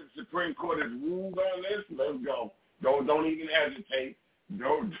that the Supreme Court has ruled on this, let's go. Don't even hesitate.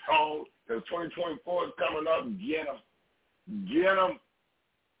 Don't. Because 2024 is coming up. Get them.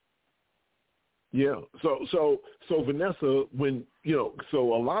 Yeah. So Vanessa, when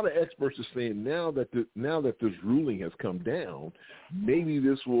so a lot of experts are saying now that this ruling has come down, maybe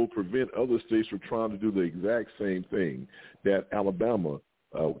this will prevent other states from trying to do the exact same thing that Alabama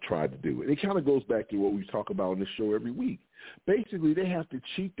tried to do. And it kind of goes back to what we talk about on this show every week. Basically, they have to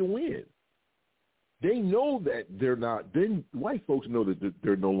cheat to win. They know that they're not. Then white folks know that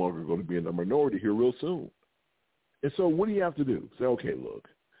they're no longer going to be in the minority here real soon. And so, what do you have to do? Say, okay, look.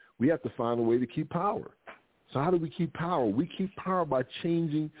 We have to find a way to keep power. So how do we keep power? We keep power by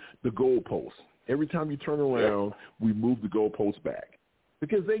changing the goalposts. Every time you turn around, we move the goalposts back.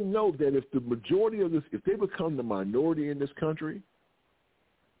 Because they know that if the majority of this, if they become the minority in this country,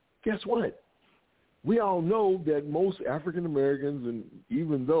 guess what? We all know that most African Americans, and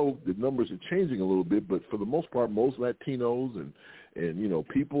even though the numbers are changing a little bit, but for the most part, most Latinos and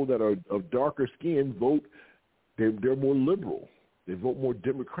people that are of darker skin vote, they're more liberal. They vote more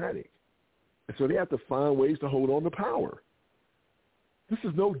Democratic. And so they have to find ways to hold on to power. This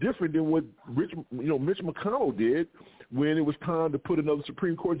is no different than what Mitch McConnell did when it was time to put another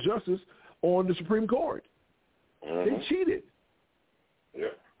Supreme Court justice on the Supreme Court. Mm-hmm. They cheated. Yeah.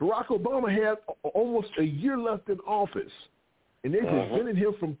 Barack Obama had almost a year left in office, and they prevented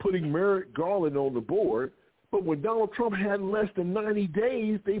him from putting Merrick Garland on the board. But when Donald Trump had less than 90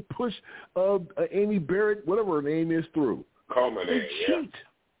 days, they pushed Amy Barrett, whatever her name is, through. They cheat.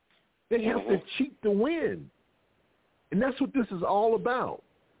 They have to cheat to win. And that's what this is all about.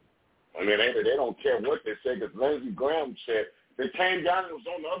 I mean, they don't care what they say, because Lindsey Graham said, if it came down and was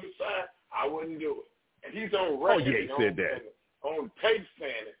on the other side, I wouldn't do it. And he's on record. Oh, yeah, he said that. On tape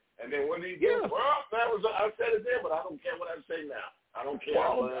saying it. And then when he did, I said it there, but I don't care what I say now. I don't care.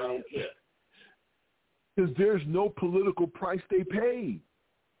 I don't care. Because there's no political price they pay.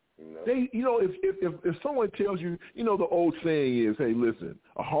 No. They, if someone tells you, the old saying is, hey, listen,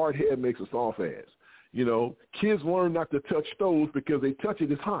 a hard head makes a soft ass. Kids learn not to touch stoves because they touch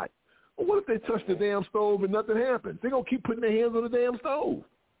it, it's hot. Well, what if they touch the damn stove and nothing happens? They're going to keep putting their hands on the damn stove.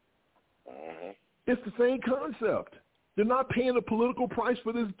 It's the same concept. They're not paying a political price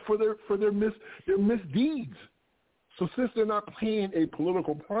for their misdeeds. So since they're not paying a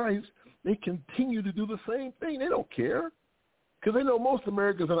political price, they continue to do the same thing. They don't care. Because they know most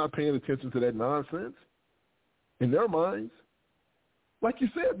Americans are not paying attention to that nonsense in their minds. Like you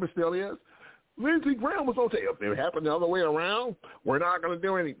said, Mr. Elias, Lindsey Graham was going to say, if it happened the other way around, we're not going to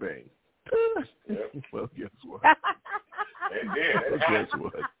do anything. Well, guess what? It did. It happened. Guess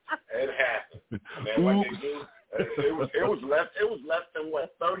what? It happened. And then what they do, it was less than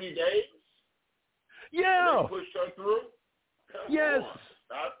what, 30 days? Yeah. And they pushed her through. Come yes. on.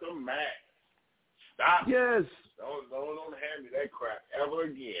 Stop the match. Stop. Yes. Don't hand me that crap ever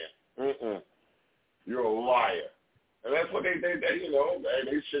again. You're a liar. And that's what they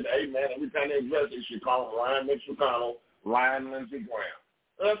should, hey, man, every time they address it, they should call him Ryan Mitch McConnell, Ryan Lindsey Graham.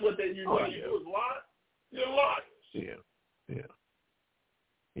 That's what they do. What you do is lie. You're lying.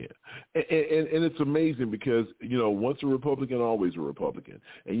 Yeah. And it's amazing because, once a Republican, always a Republican.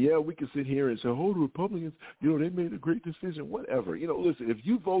 And, yeah, we can sit here and say, oh, the Republicans, they made a great decision, whatever. Listen, if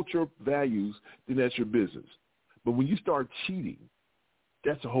you vote your values, then that's your business. But when you start cheating,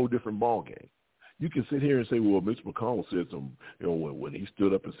 that's a whole different ballgame. You can sit here and say, well, Mitch McConnell said some, when he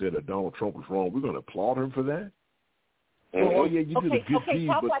stood up and said that Donald Trump was wrong, we're going to applaud him for that? Oh, yeah, you did a good deed,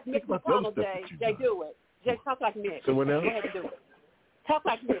 talk but like Mitch McConnell, Jay. Jay, do it. Jay, talk like Mitch. So what now? Go ahead and do it. Talk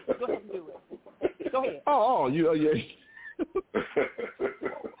like Mitch. Go ahead and do it. Go ahead. Yeah.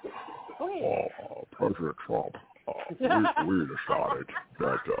 Go ahead. President Trump, we decided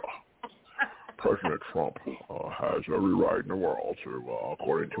that President Trump has every right in the world to,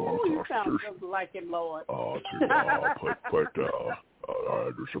 according to our Constitution, you sound just like him, Lord. to put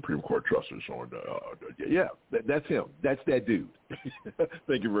the Supreme Court justice on. That's him. That's that dude.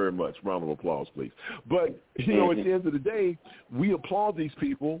 Thank you very much. Round of applause, please. But at the end of the day, we applaud these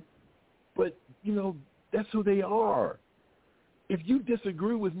people, but that's who they are. If you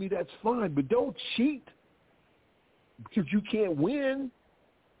disagree with me, that's fine, but don't cheat because you can't win.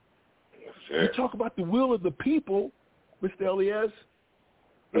 You talk about the will of the people, Mr. Elias.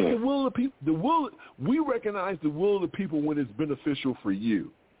 The will of the people. We recognize the will of the people when it's beneficial for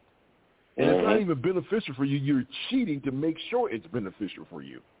you. And it's not even beneficial for you. You're cheating to make sure it's beneficial for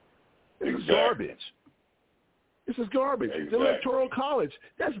you. It's garbage. This is garbage. The Electoral College,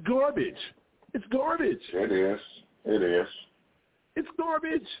 that's garbage. It's garbage. It is. It's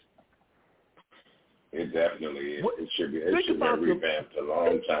garbage. It definitely is. It should be revamped a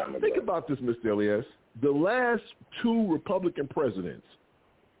long time ago. Think about this, Mr. Elias. The last two Republican presidents,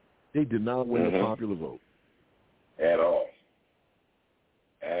 they did not win the popular vote. At all.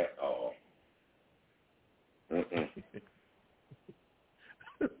 That's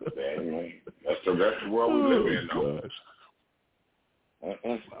the world we live in, though.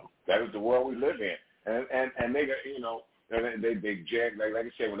 That is the world we live in. And they got, they jag, like I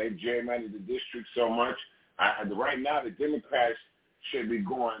said, when they gerrymander the district so much, right now the Democrats should be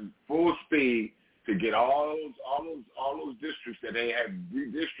going full speed to get all those districts that they have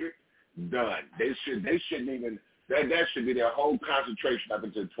redistricted done. They shouldn't even that should be their whole concentration up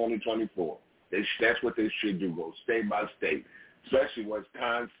until 2024. That's what they should do, go state by state, especially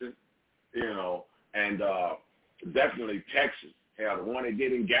Wisconsin, and definitely Texas. Hell, the one they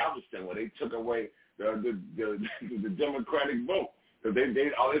did in Galveston where they took away the Democratic vote. So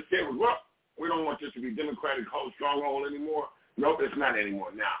they all they said was, well, we don't want this to be Democratic stronghold anymore. Nope, it's not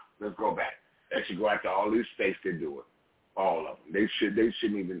anymore. Now let's go back. They should go after all these states that do it, all of them. They should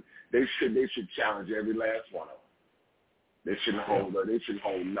challenge every last one of them. They shouldn't hold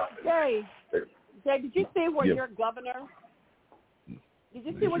nothing. Jay, did you see where your governor? Did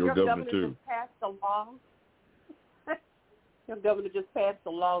you see where your governor just passed a law? Your governor just passed a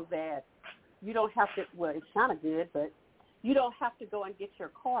law that you don't have to. Well, it's kind of good, but you don't have to go and get your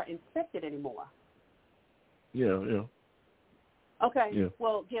car inspected anymore. Yeah. Okay. Yeah.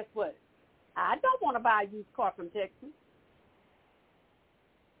 Well, guess what? I don't want to buy a used car from Texas.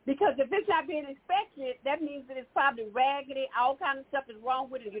 Because if it's not being inspected, that means that it's probably raggedy, all kind of stuff is wrong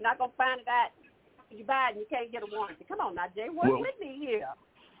with it. You're not going to find it out when you buy it and you can't get a warranty. Come on now, Jay, work with me here.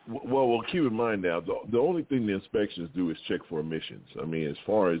 Well, keep in mind now, the only thing the inspections do is check for emissions. I mean, as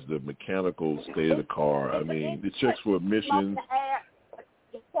far as the mechanical state of the car, I mean, it checks for emissions.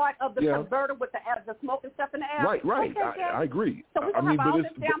 It's part of the converter with the smoke and stuff in the air. Right. Okay, I agree. So we have all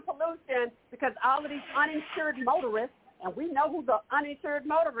this damn pollution because all of these uninsured motorists, and we know who the uninsured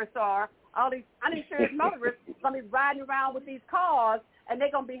motorists are, all these uninsured motorists are going to be riding around with these cars, and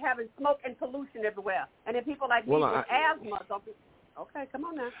they're going to be having smoke and pollution everywhere. And then people like me with asthma are going to be, okay, come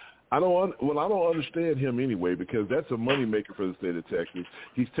on now. I don't understand him anyway because that's a moneymaker for the state of Texas.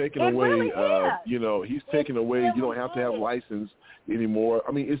 He's taking away, he's taking away. You don't have to have license anymore.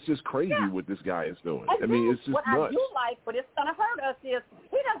 I mean, it's just crazy what this guy is doing. And I mean, it's just what nuts. I do like, but it's going to hurt us is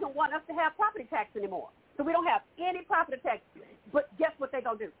he doesn't want us to have property tax anymore. So we don't have any property tax. But guess what they're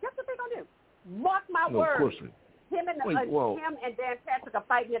going to do? Mark my words. Of course. Him and Dan Patrick are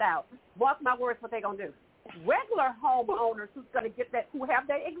fighting it out. mark my words, what they're going to do. Regular homeowners who have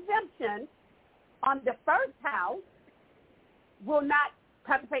their exemption on the first house will not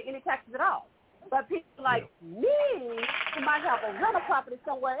have to pay any taxes at all. But people like me, who might have a rental property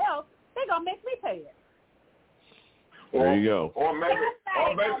somewhere else, they're going to make me pay it. There you go. Or maybe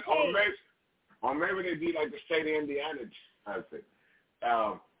they be like the state of Indiana, I think.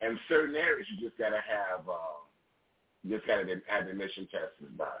 In certain areas, you just got to have admission tests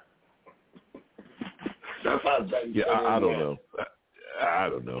by. That's how I don't know. I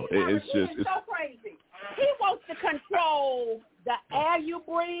don't know. It's so crazy. He wants to control the air you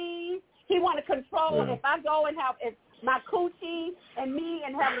breathe. He wants to control if I go and have my coochie and me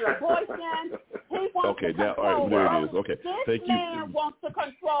and have an abortion. He wants to control. All right, there it is. Okay, this man wants to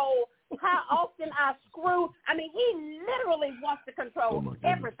control how often I screw. I mean, he literally wants to control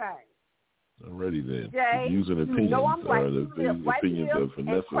everything. Alriady then. Jay, Views and opinions right. are the opinions of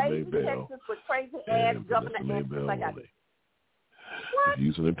Vanessa Maybell. Texas with crazy ass governor answers like I do. The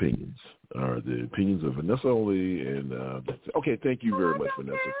views and opinions are the opinions of Vanessa only, and okay. Thank you very much,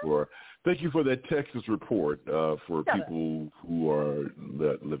 Vanessa, thank you for that Texas report for people who are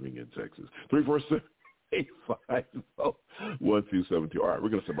living in Texas. 347-850-1272. All right, we're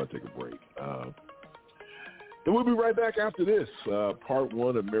gonna take a break, and we'll be right back after this. Part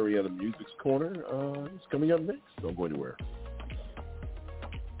 1 of Marietta Music's Corner is coming up next. Don't go anywhere.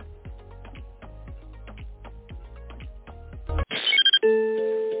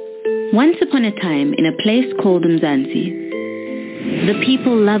 Once upon a time, in a place called Mzansi, the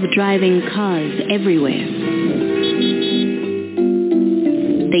people loved driving cars everywhere.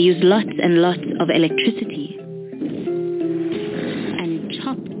 They used lots and lots of electricity and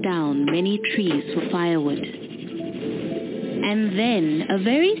chopped down many trees for firewood. And then a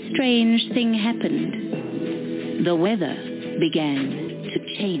very strange thing happened. The weather began to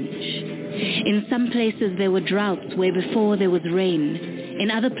change. In some places there were droughts where before there was rain. In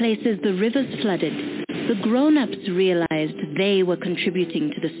other places, the rivers flooded. The grown-ups realized they were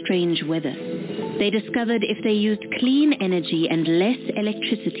contributing to the strange weather. They discovered if they used clean energy and less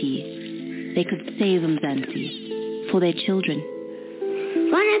electricity, they could save Mzansi for their children.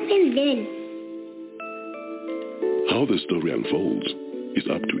 What happened then? How the story unfolds is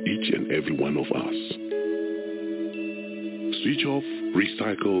up to each and every one of us. Switch off,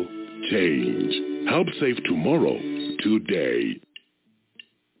 recycle, change. Help save tomorrow, today.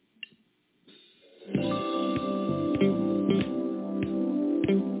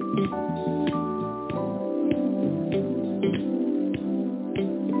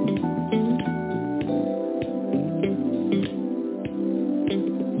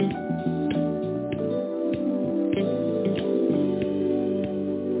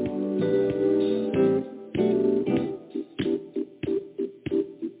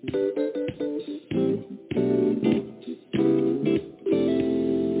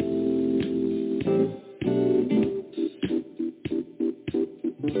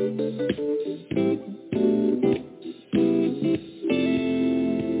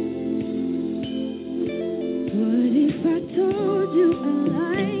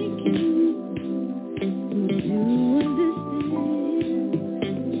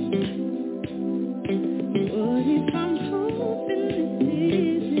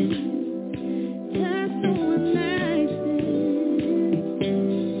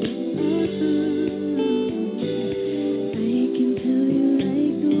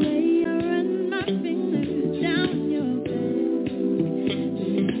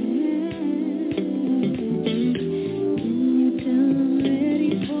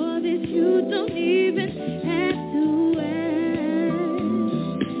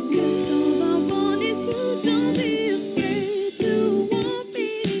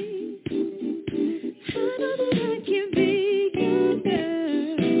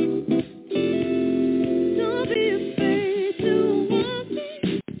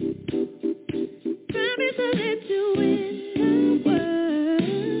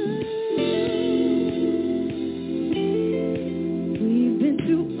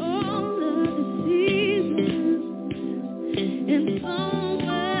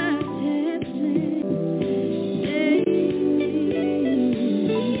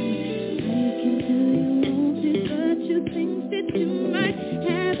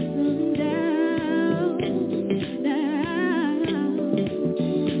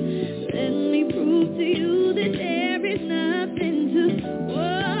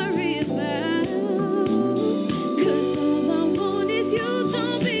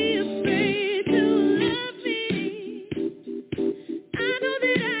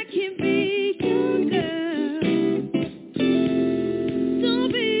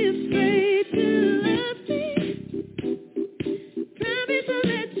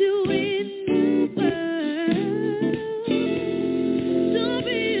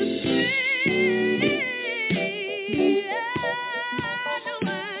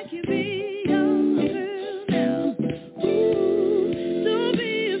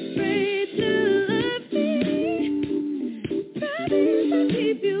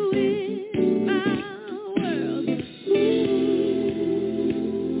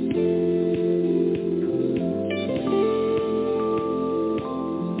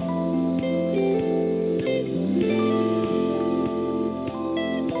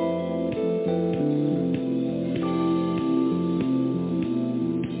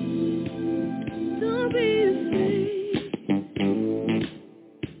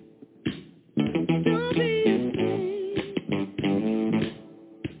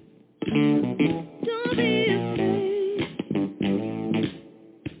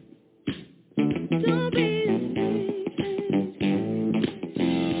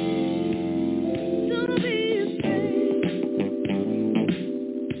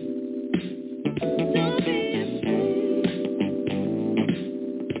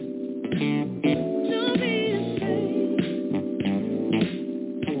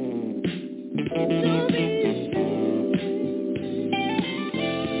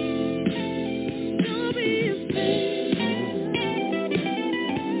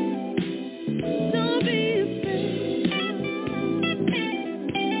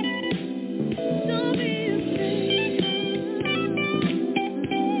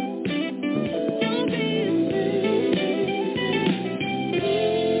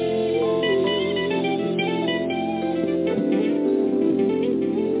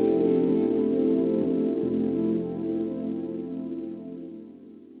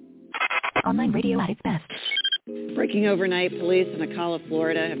 Online radio at its best. Breaking overnight, police in Ocala,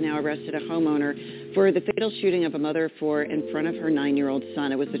 Florida have now arrested a homeowner for the fatal shooting of a mother of four in front of her 9-year-old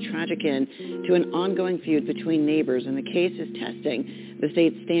son. It was the tragic end to an ongoing feud between neighbors, and the case is testing the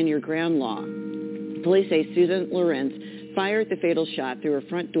state's Stand Your Ground law. Police say Susan Lorenz fired the fatal shot through her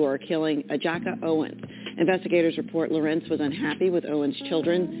front door, killing Ajaka Owens. Investigators report Lorenz was unhappy with Owens'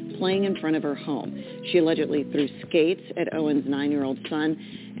 children playing in front of her home. She allegedly threw skates at Owens' 9-year-old son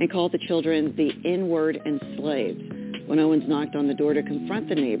and called the children the N-word and slaves. When Owens knocked on the door to confront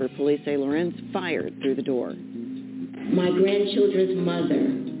the neighbor, police say Lorenz fired through the door. My grandchildren's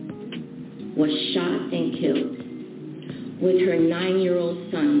mother was shot and killed with her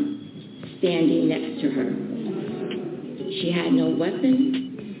 9-year-old son standing next to her. She had no weapon.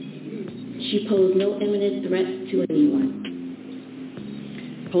 She posed no imminent threat to anyone.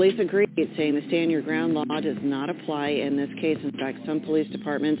 Police agreed, saying the Stand Your Ground law does not apply in this case. In fact, some police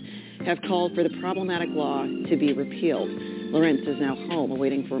departments have called for the problematic law to be repealed. Lorenz is now home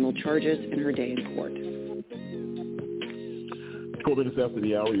awaiting formal charges in her day in court. 12 minutes after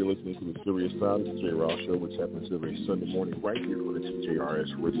the hour, you're listening to the Seriouside. It's the Jrilshow, which happens every Sunday morning right here on the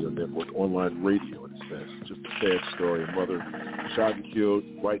TJRS Radio Network, online radio. And it's just a sad story. A mother shot and killed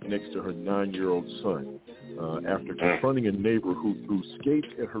right next to her 9-year-old son after confronting a neighbor who threw skates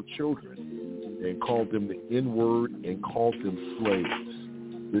at her children and called them the N-word and called them slaves.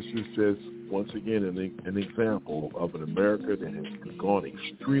 This is just, once again, an example of an America that has gone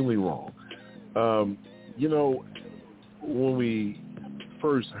extremely wrong. When we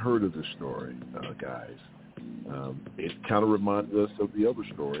first heard of the story, guys, it kind of reminded us of the other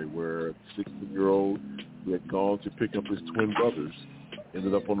story where a 16-year-old who had gone to pick up his twin brothers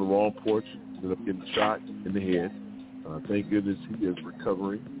ended up on the wrong porch, ended up getting shot in the head. Thank goodness he is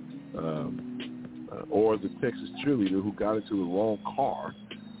recovering. Or the Texas cheerleader who got into the wrong car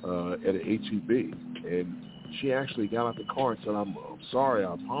at an H-E-B. And she actually got out the car and said, I'm sorry,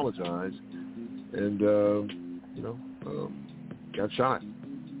 I apologize. And, got shot.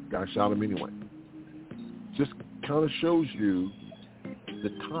 Got shot him anyway. Just kind of shows you the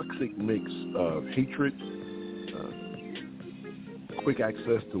toxic mix of hatred, quick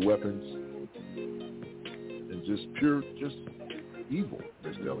access to weapons, and just evil,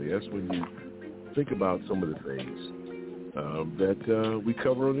 Mr. Elias, when you think about some of the things that we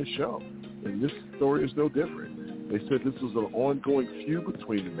cover on this show. And this story is no different. They said this was an ongoing feud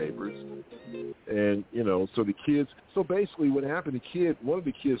between the neighbors. And, so the kids, so basically what happened, one of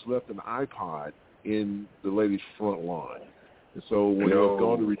the kids left an iPod in the lady's front lawn. And so when they was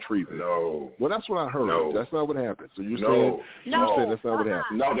going to retrieve it. No. Well, that's what I heard. No. That's not what happened. So you're saying that's not what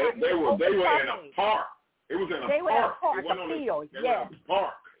happened. No, they were in a park. It was in a park. They were in a park, a field, They were in a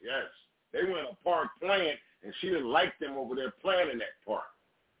park, yes. They were in a park playing, and she didn't like them over there playing in that park.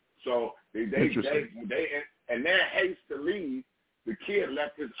 So they in their haste to leave, the kid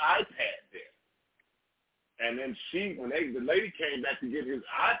left his iPad there. And then when the lady came back to get his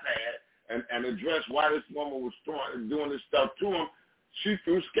iPad and address why this woman was doing this stuff to him, she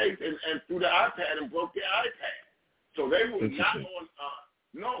threw skates and threw the iPad and broke the iPad. So they were not on.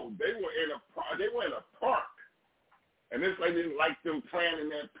 They were in a park, and this lady didn't like them playing in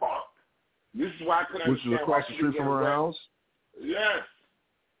that park. This is why I couldn't understand. Which is across the street from her house. Yes.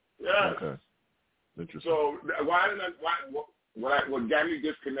 Okay. Interesting. So what got me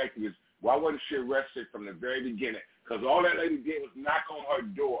disconnected is, why wasn't she arrested from the very beginning? Because all that lady did was knock on her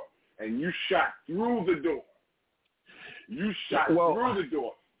door, and you shot through the door. Through the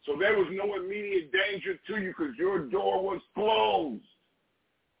door. So there was no immediate danger to you because your door was closed.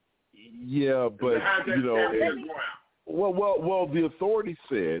 Yeah, but, Well, the authorities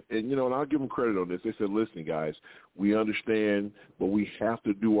said, and I'll give them credit on this. They said, "Listen, guys, we understand, but we have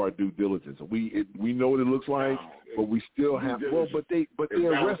to do our due diligence. We know what it looks like, but we still have." Well, but they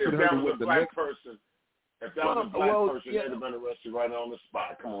arrested her with the next person. If that was a black person, they'd have been arrested right on the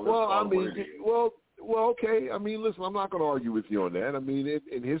spot. Come on. Okay. I mean, listen, I'm not going to argue with you on that. I mean,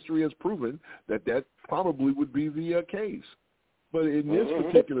 and history has proven that probably would be the case. But in this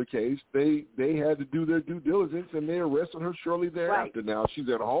particular case, they had to do their due diligence, and they arrested her shortly thereafter. Right. Now, she's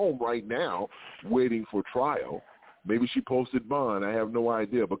at home right now waiting for trial. Maybe she posted bond. I have no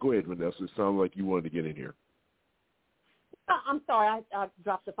idea. But go ahead, Vanessa. It sounds like you wanted to get in here. I'm sorry. I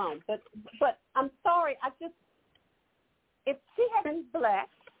dropped the phone. But I'm sorry. If she had been black,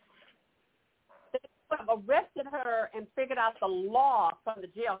 they would have arrested her and figured out the law from the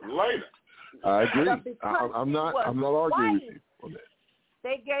jail. Later. I agree. I'm not arguing with you on that.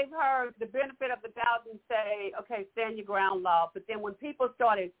 They gave her the benefit of the doubt and say, okay, stand your ground law. But then when people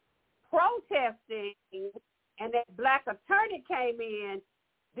started protesting and that black attorney came in,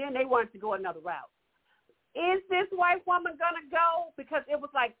 Then they wanted to go another route. Is this white woman going to go? Because it was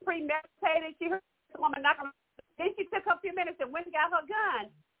like premeditated. She heard the woman knocking. Then she took a few minutes and went and got her gun.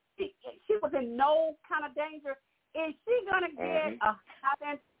 She was in no kind of danger. Is she going to get a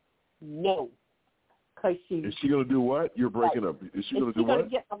sentence? No. Is she going to do what? You're breaking up. Is she going to do what? She's going to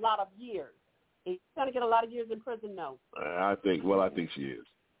get a lot of years. Is she going to get a lot of years in prison? No. I think she is.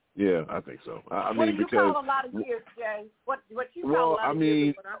 Yeah, I think so. I what mean, do you because call a lot of years, Jay? What you call a lot of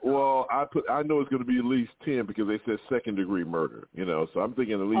years? I know it's going to be at least 10 because they said second-degree murder. So I'm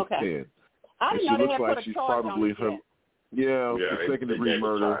thinking at least 10. I didn't know they had put a charge on it yet. Yeah, second-degree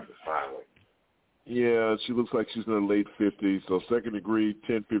murder. Yeah, she looks like she's in her late 50s. So second degree,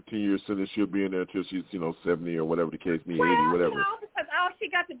 10, 15 years sentence. She'll be in there until she's 70 or whatever the case may be, 80, whatever. Because all she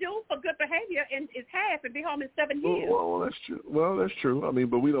got to do for good behavior is half and be home in 7 years. Well, that's true. Well, that's true. I mean,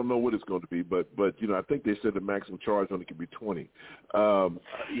 but we don't know what it's going to be. But I think they said the maximum charge on it could be 20. I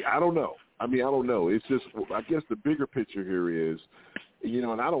don't know. I don't know. It's just, I guess the bigger picture here is,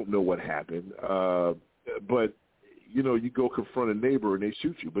 and I don't know what happened, but. You go confront a neighbor and they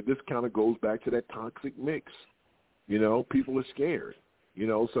shoot you. But this kind of goes back to that toxic mix. People are scared.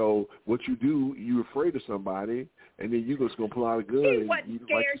 So what you do, you're afraid of somebody, and then you're just going to pull out a gun. She wasn't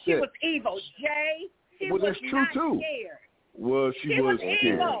scared. Like she was evil, Jay. She was that's true, too. Scared. Well, she was scared.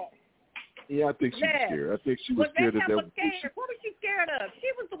 Evil. Yeah, I think she was scared. I think she was scared of that. What was she scared of? She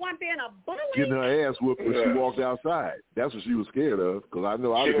was the one being a bully. Getting her ass whooped when she walked outside. That's what she was scared of, because I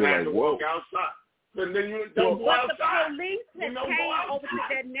know I would be like, whoa. Walk outside. But then you don't go outside. The police had came over to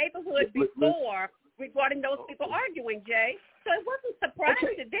their neighborhood before regarding those people arguing, Jay. So it wasn't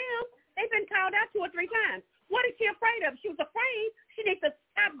surprising to them. They've been called out 2 or 3 times. What is she afraid of? She was afraid she needs to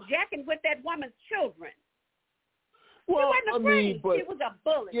stop jacking with that woman's children. Well, she wasn't afraid. She was a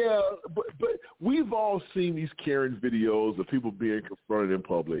bully. Yeah, but we've all seen these Karen videos of people being confronted in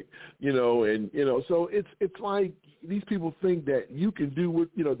public, so it's like these people think that you can do what,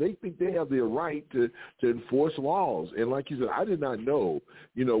 they think they have the right to enforce laws. And like you said, I did not know,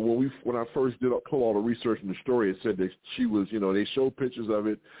 when I first pull all the research in the story, it said that she was, they showed pictures of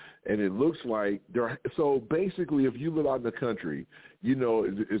it, and it looks like so basically if you live out in the country,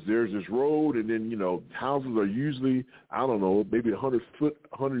 there's this road, and then, houses are usually, I don't know, maybe 100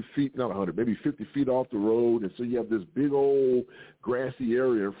 feet, not 100, maybe 50 feet off the road. And so you have this big old grassy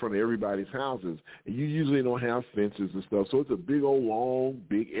area in front of everybody's houses. And you usually don't have fences and stuff. So it's a big old, long,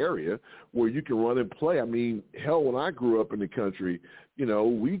 big area where you can run and play. I mean, hell, when I grew up in the country,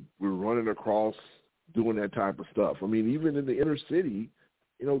 we were running across doing that type of stuff. I mean, even in the inner city,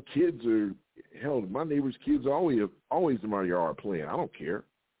 kids are, hell, my neighbor's kids are always in my yard playing. I don't care.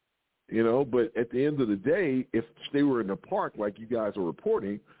 But at the end of the day, if they were in the park like you guys are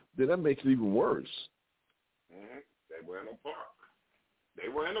reporting, then that makes it even worse. Mm-hmm. They were in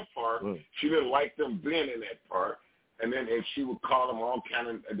a park. She didn't like them being in that park. And then she would call them all kind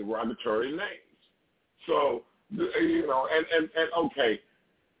of derogatory names. So, and okay,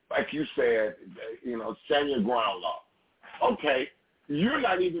 like you said, stand your ground law. Okay. You're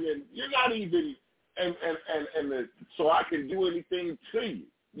not even so I can do anything to you.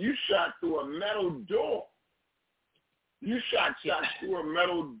 You shot through a metal door. You shot through a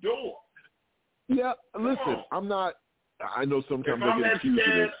metal door. Yeah, listen, I'm not, I know sometimes I get accused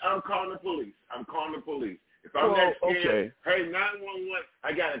of this. I'm calling the police. If I'm that scared, hey, 911,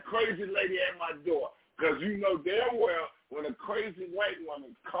 I got a crazy lady at my door. Because you know damn well when a crazy white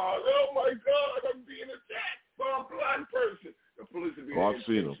woman calls, oh my God, I'm being attacked by a black person. The police will be there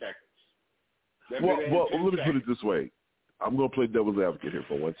in 10 seconds. Well, let me put it this way. I'm going to play devil's advocate here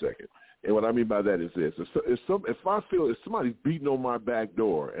for 1 second. And what I mean by that is this. If somebody's beating on my back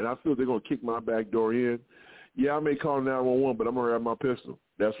door and I feel they're going to kick my back door in, yeah, I may call 911, but I'm going to have my pistol.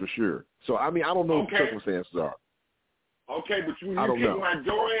 That's for sure. So, I mean, I don't know what the circumstances are. Okay, but when you kick my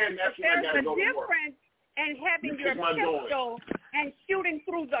door in, that's when I got to go to work. There's a difference in having your pistol and shooting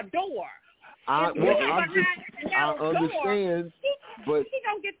through the door. I understand, but she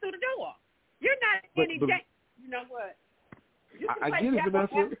don't get through the door. You're not any day. You know what? I get it,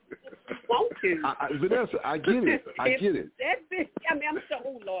 Vanessa. Vanessa, I get it. That bitch. I mean, I'm so.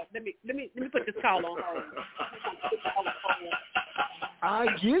 Oh Lord, let me put this call on hold. I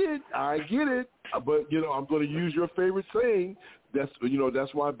get it. But I'm going to use your favorite saying.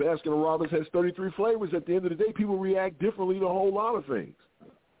 That's why Baskin Robbins has 33 flavors. At the end of the day, people react differently to a whole lot of things.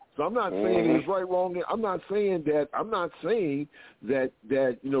 So I'm not saying it's right, wrong. I'm not saying that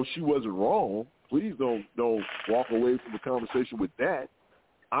she wasn't wrong. Please don't walk away from the conversation with that.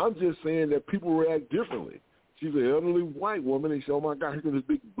 I'm just saying that people react differently. She's an elderly white woman, and she said, oh my God, here comes this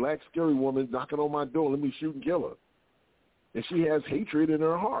big black scary woman knocking on my door. Let me shoot and kill her. and she has hatred in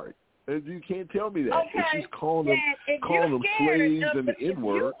her heart. And you can't tell me that. Okay. And she's calling them slaves and the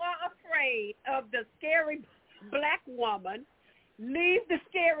N-word. If you are afraid of the scary black woman, leave the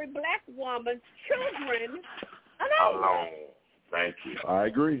scary black woman's children alone. Thank you. I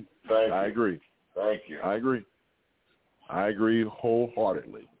agree. I agree. Thank you. I agree. I agree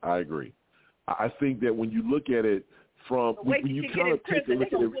wholeheartedly. I agree. I think that when you look at it from when you kind of take a look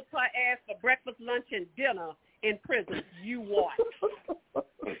at it, they'll whip her ass for breakfast, lunch, and dinner in prison. You watch.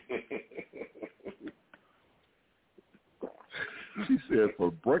 She said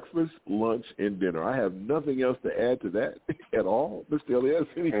for breakfast, lunch, and dinner. I have nothing else to add to that at all. Mr. Elias,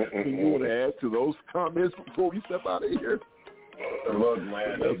 anything you want to add to those comments before we step out of here? Look,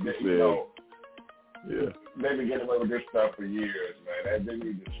 man, they've been getting away with this stuff for years, man. They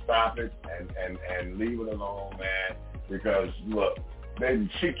need to stop it and leave it alone, man. Because look,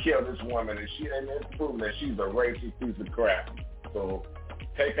 she killed this woman, and it's proven that she's a racist piece of crap. So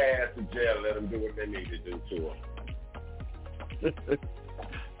take her ass to jail. Let them do what they need to do to her.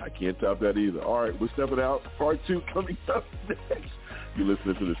 I can't top that either. All right, we're stepping out. Part 2 coming up next. You're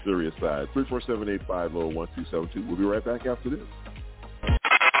listening to the Serious Side. 347-850-1272. We'll be right back after this.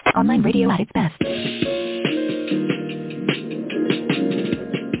 Online radio at its best.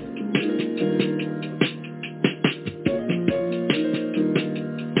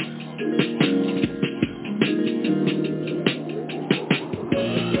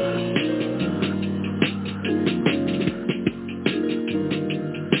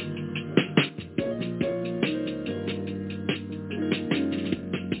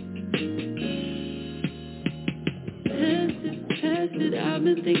 I've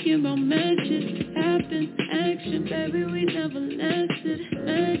been thinking about matches, happen, action, baby, we never lasted.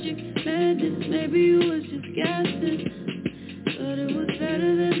 Magic, madness, maybe you was just guessing, but it was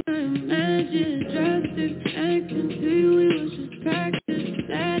better than I imagined. Drastic acting to you, it was just practice.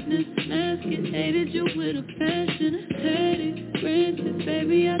 Sadness, masking, hated you with a passion. Headache, granted,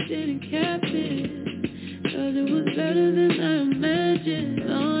 baby, I didn't cap it, cause it was better than I imagined.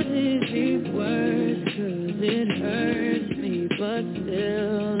 Thought it'd be worse, cause it hurts me, but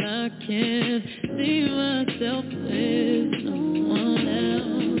still I can't see myself with no one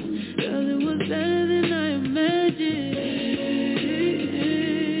else, cause it was better than I imagined.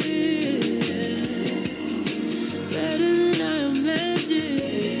 Better than I imagined.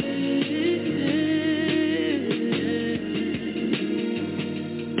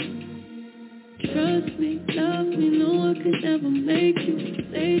 Trust me, love me, no one could ever make you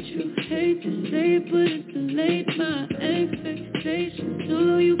stay true. Hate to say it, but it's too late. My expectations so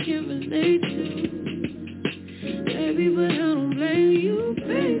low you can't relate to, baby, but I don't blame you,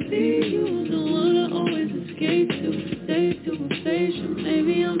 baby. You the one I always escape to. Stay too impatient,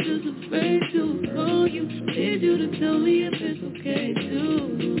 maybe I'm just afraid to call you. Need you to tell me if it's okay too.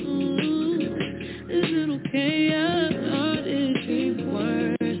 Is it okay? I thought it'd be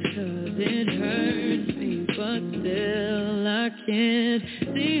worse, cause it hurts me, but still I can't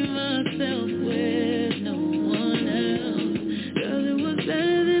see myself with no one else, cause it was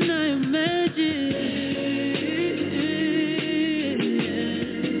better than I imagined.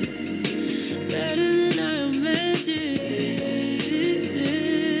 Better than I imagined,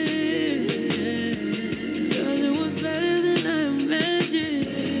 cause it was better than I imagined.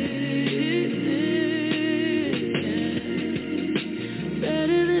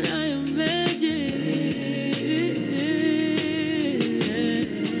 Better than I imagined.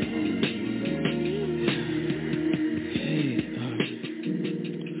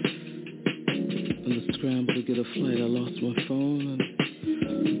 On the scramble to get a flight, I lost my phone, and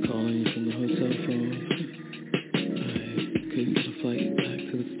I'm calling you from the hotel phone. I couldn't get a flight back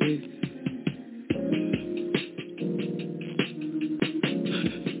to the States.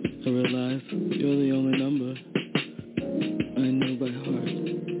 I realized you're the only number I know by heart.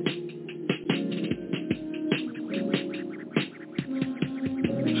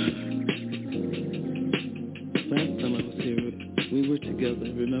 Last time I was here, we were together,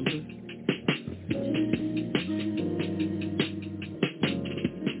 remember?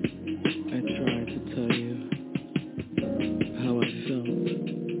 I tried to tell you how I felt.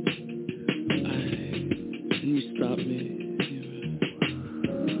 And you stopped me.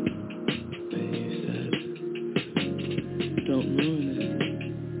 And you said, don't ruin it,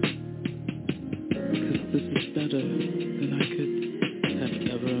 cause this is better than I could have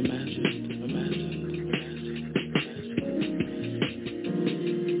ever imagined.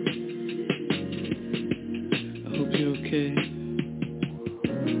 I hope you're okay,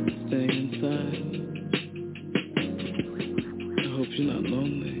 staying inside. I hope you're not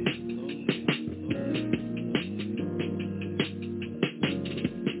lonely.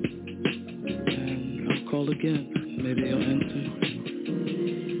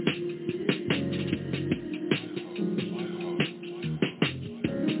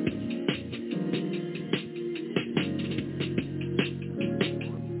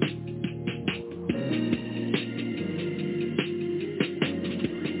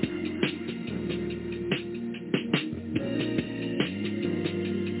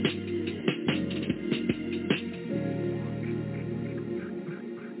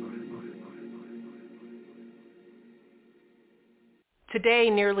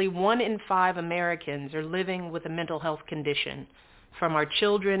 Today, nearly 1 in 5 Americans are living with a mental health condition, from our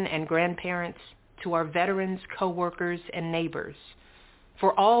children and grandparents to our veterans, coworkers, and neighbors.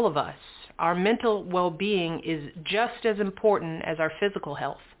 For all of us, our mental well-being is just as important as our physical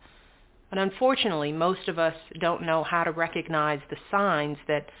health. But unfortunately, most of us don't know how to recognize the signs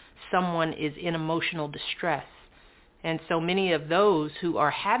that someone is in emotional distress. And so many of those who are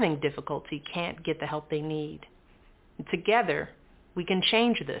having difficulty can't get the help they need. Together, we can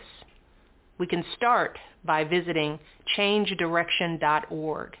change this. We can start by visiting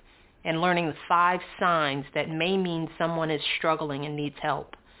changedirection.org and learning the 5 signs that may mean someone is struggling and needs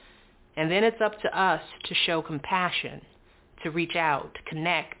help. And then it's up to us to show compassion, to reach out, to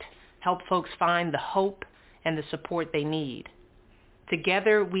connect, help folks find the hope and the support they need.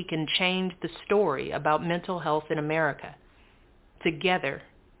 Together, we can change the story about mental health in America. Together,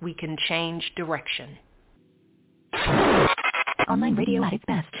 we can change direction. Online radio at its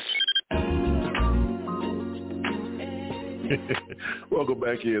best. Welcome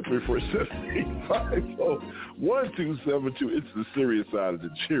back in, 347-850-1272. It's the serious side of the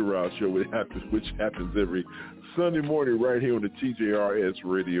Jrilshow, which happens every Sunday morning right here on the TJRS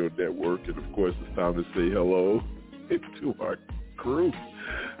Radio Network. And, of course, it's time to say hello to our crew.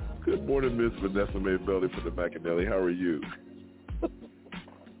 Good morning, Miss Vanessa Maybelly from the McAnally. How are you?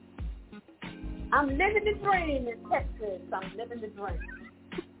 I'm living the dream in Texas. I'm living the dream.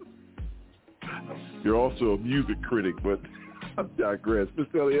 You're also a music critic, but I digress.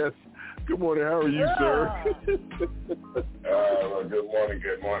 Mr. Elias, good morning. How are you, sir? Well, good morning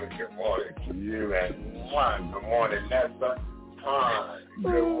to you, and good morning, Nessa.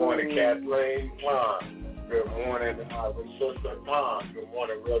 Good morning, Kathleen. Good morning, sister. Good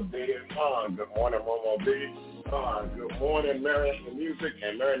morning, Real D. Good morning, Momo B. Good morning, Mary and the Music.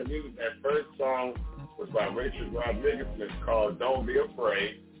 And Mary and the Music, that first song was by Rachel Rodriguez, and it's called Don't Be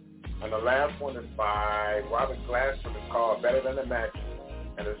Afraid. And the last one is by Robert Glasper. It's called Better Than a Match.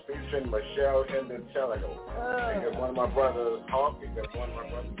 And it's featuring Michelle Indenteligo. And get one of my brothers, Hawk, and get one of my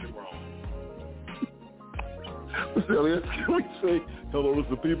brothers, Jerome. Mr. Elliott, can we say hello to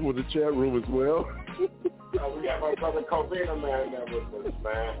some people in the chat room as well? We got my brother Covina, man, there with us,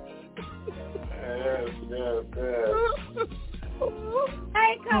 man. Yes.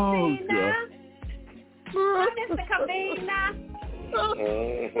 Hey, Covina. Hi, Mr. Covina.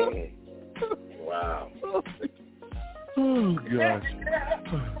 Wow. Oh, gosh.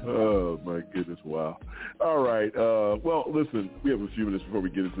 Oh, my goodness. Wow. All right. Well, listen, we have a few minutes before we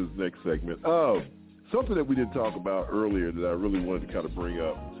get into this next segment. Something that we didn't talk about earlier that I really wanted to kind of bring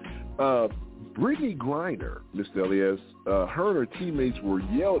up. Brittany Griner, Mr. Elias, her and her teammates were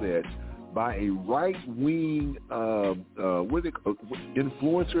yelled at by a right-wing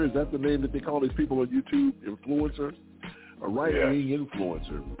influencer. Is that the name that they call these people on YouTube? Influencer? A right-wing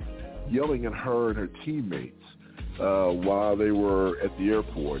influencer yelling at her and her teammates while they were at the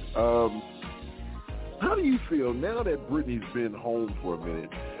airport. How do you feel now that Brittany's been home for a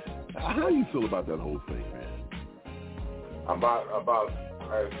minute? How do you feel about that whole thing, man? About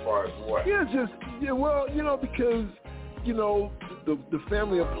as far as what? Well, because, the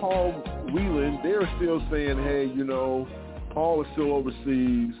family of Paul Whelan, they're still saying, hey, Paul is still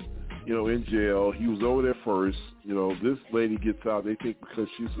overseas, in jail. He was over there first. This lady gets out. They think because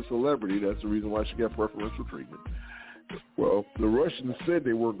she's a celebrity, that's the reason why she got preferential treatment. Well, the Russians said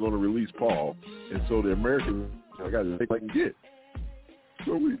they weren't going to release Paul, and so the Americans got to take what they can get.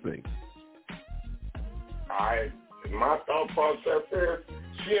 So what do you think? My thought process is,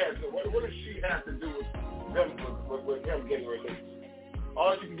 what does she have to do with him getting released?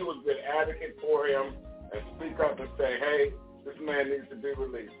 All you can do is be an advocate for him and speak up and say, hey, this man needs to be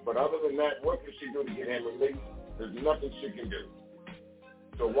released. But other than that, what can she do to get him released? There's nothing she can do.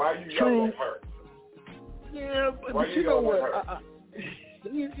 So why are you yelling at her? Yeah, but you know what?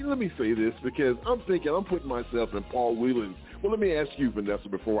 Let me say this, because I'm putting myself in Paul Whelan's. Well, let me ask you, Vanessa,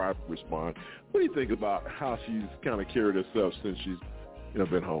 before I respond. What do you think about how she's kind of carried herself since she's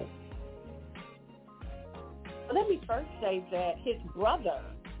been home? Let me first say that his brother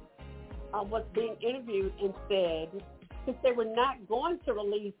was being interviewed and said, since they were not going to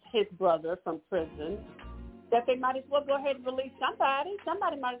release his brother from prison, that they might as well go ahead and release somebody.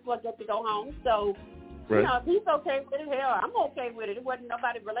 Somebody might as well get to go home. So, if he's okay with it, hell, I'm okay with it. It wasn't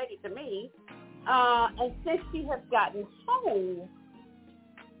nobody related to me. And since she has gotten home,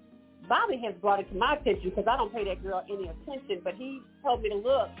 Bobby has brought it to my attention because I don't pay that girl any attention, but he told me to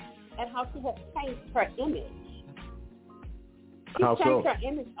look at how she has changed her image. How so? Changed her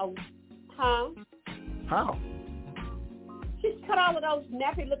image. How? She's cut all of those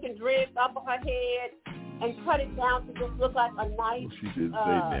nappy-looking dreads off of her head. and cut it down to just look like a nice, she did say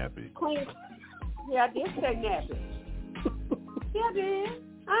nappy. Clean. Yeah, I did say nappy. Yeah, I did.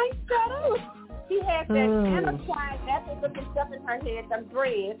 I ain't shut up. She had that intertwined nappy looking stuff in her head, them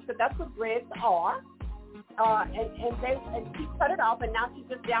dreads, because that's what dreads are. And she cut it off, and now she's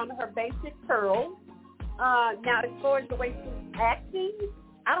just down to her basic curls. Now, as far as the way she's acting,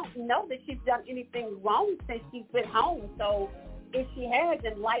 I don't know that she's done anything wrong since she's been home. So if she has,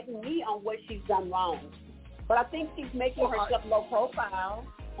 enlighten me on what she's done wrong. But I think she's making herself low profile,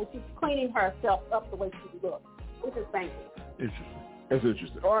 and she's cleaning herself up the way she looks. Which is thank you. Interesting. That's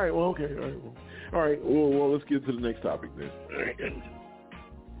interesting. All right. Well, okay. All right. Well, let's get to the next topic then.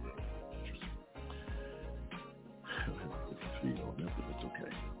 It's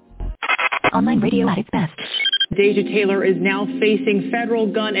okay. Online radio at its best. Deja Taylor is now facing federal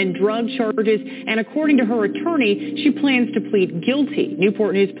gun and drug charges, and according to her attorney, she plans to plead guilty.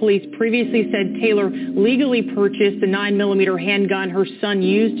 Newport News police previously said Taylor legally purchased the 9mm handgun her son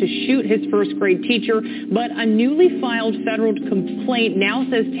used to shoot his first-grade teacher, but a newly filed federal complaint now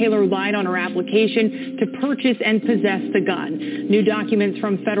says Taylor lied on her application to purchase and possess the gun. New documents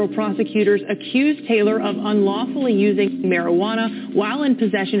from federal prosecutors accuse Taylor of unlawfully using marijuana while in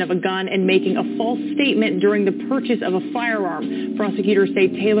possession of a gun and making a false statement during the purchase of a firearm. Prosecutors say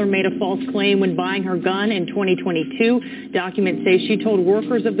Taylor made a false claim when buying her gun in 2022. Documents say she told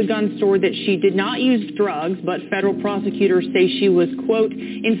workers of the gun store that she did not use drugs, but federal prosecutors say she was, quote,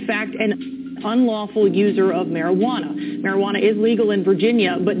 in fact, an unlawful user of marijuana. Marijuana is legal in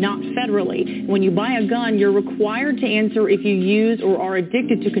Virginia, but not federally. When you buy a gun, you're required to answer if you use or are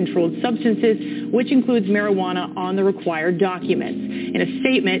addicted to controlled substances, which includes marijuana, on the required documents. In a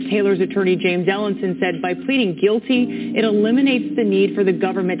statement, Taylor's attorney James Ellenson said by pleading guilty, it eliminates the need for the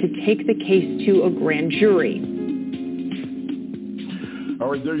government to take the case to a grand jury. All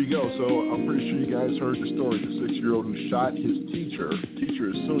right, there you go. So I'm pretty sure you guys heard the story. The 6-year-old who shot his teacher is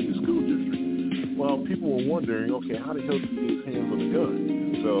suing the school district. Well, people were wondering, okay, how the hell did he get his hands on a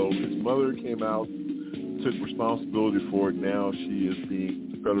gun? So his mother came out, took responsibility for it. Now she is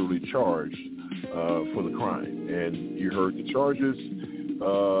being federally charged for the crime. And you heard the charges.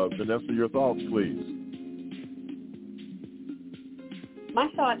 Vanessa, your thoughts, please. My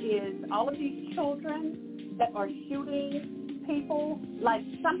thought is all of these children that are shooting people, like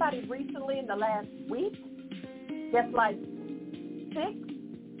somebody recently in the last week, just like 6,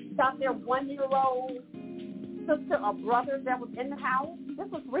 shot their 1-year-old sister or brother that was in the house. This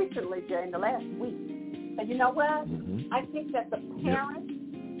was recently, Jay, in the last week. And you know what? I think that the parents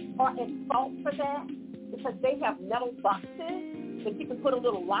are at fault for that because they have metal boxes that you can put a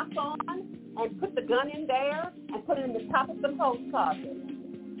little lock on and put the gun in there and put it in the top of the clothes closet,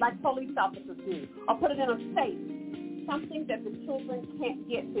 like police officers do, or put it in a safe, something that the children can't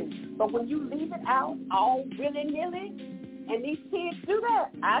get to. But when you leave it out all willy-nilly, and these kids do that,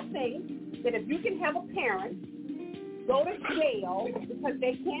 I think that if you can have a parent go to jail because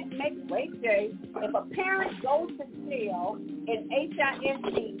they can't make if a parent goes to jail in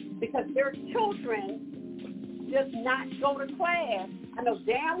HISD because their children just not go to class, I know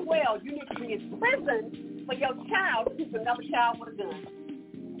damn well you need to be in prison for your child to keep another child with a gun.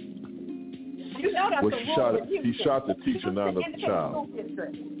 You know that's the rule. He shot the teacher, not the child.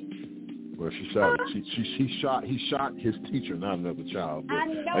 Well, he shot his teacher, not another child. But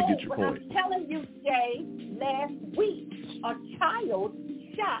I get your point. I'm telling you, Jay, last week a child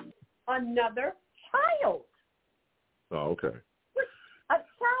shot another child. Oh, okay. A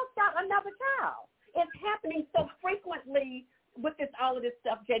child shot another child. It's happening so frequently with all of this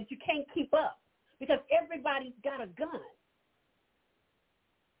stuff, Jay, you can't keep up because everybody's got a gun.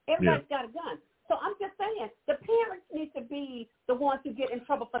 Everybody's got a gun. So I'm just saying, the parents need to be the ones who get in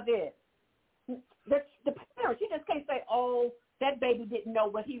trouble for this. The parents, you just can't say, oh, that baby didn't know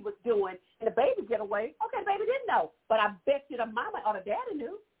what he was doing, and the baby get away. Okay, the baby didn't know, but I bet you the mama or the daddy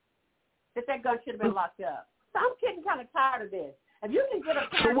knew that gun should have been locked up. So I'm getting kind of tired of this. If you can get a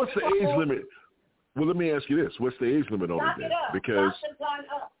parent, so what's the age limit? Well, let me ask you this: what's the age limit on it? Because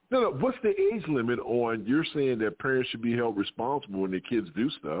what's the age limit on? You're saying that parents should be held responsible when their kids do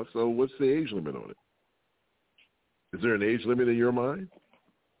stuff. So what's the age limit on it? Is there an age limit in your mind?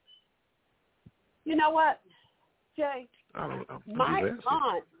 You know what, Jay? I don't know. My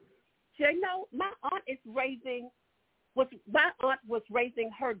aunt, Jay, my aunt was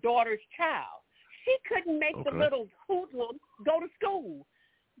raising her daughter's child. She couldn't make the little hoodlum go to school.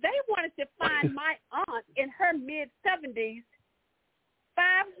 They wanted to find my aunt in her mid-70s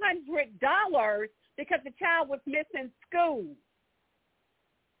 $500 because the child was missing school.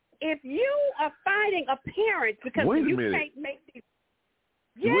 If you are finding a parent because you can't make these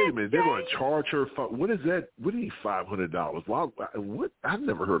Yes, wait a minute, they're Jay. going to charge her. What is that? What do you need $500? Well, what? I've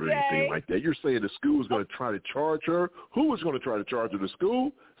never heard of anything like that. You're saying the school is going to try to charge her? Who is going to try to charge her? The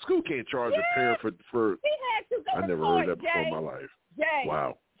school? School can't charge a parent for. He had to go I to never court, heard that before Jay. in my life. Jay.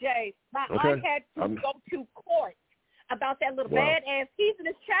 Wow. Jay, my Okay. aunt had to go to court about that little badass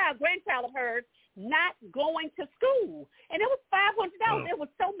heathenous grandchild of hers, not going to school. And it was $500. It was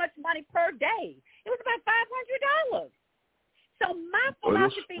so much money per day. It was about $500. So my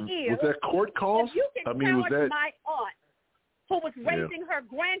philosophy is, was that court cost? if you can I mean, was challenge that my aunt who was raising her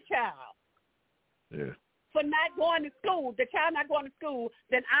grandchild for not going to school, the child not going to school,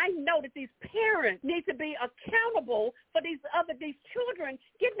 then I know that these parents need to be accountable for these children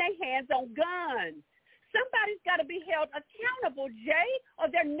getting their hands on guns. Somebody's got to be held accountable, Jay, or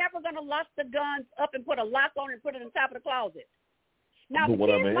they're never going to lock the guns up and put a lock on it and put it on top of the closet. Now, the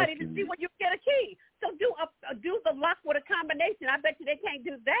kids might even see when you get a key. So do the lock with a combination. I bet you they can't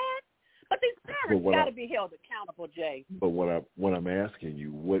do that. But these parents got to be held accountable, Jay. But what I'm asking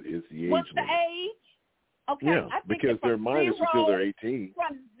you, what is the age What's the limit? age? Okay, Yeah, I think because they're minors until they're 18.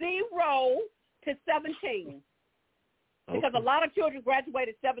 From 0 to 17. Because a lot of children graduate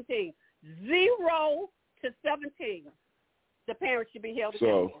at 17. 0 to 17. The parents should be held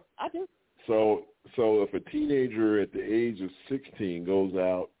accountable. I do. So if a teenager at the age of 16 goes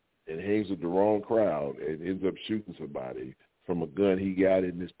out and hangs with the wrong crowd and ends up shooting somebody from a gun he got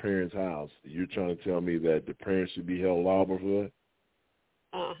in his parents' house, you're trying to tell me that the parents should be held liable for that?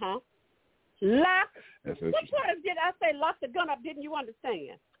 Uh-huh. Lock. That's what part of did I say lock the gun up? Didn't you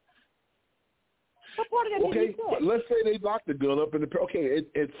understand? What part of that did you say? But let's say they lock the gun up in the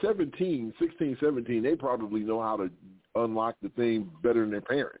at 16, 17, they probably know how to unlock the thing better than their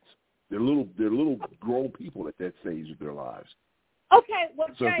parents. They're little grown people at that stage of their lives. Okay, well,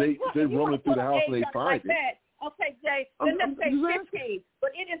 so Jay, if they're running through the house and they find it. Okay, Jay, then let's say 15,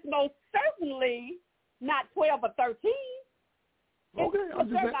 but it is most certainly not 12 or 13. Okay, I'm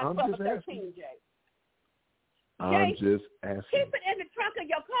just asking. Jay. I'm just asking. Keep it in the trunk of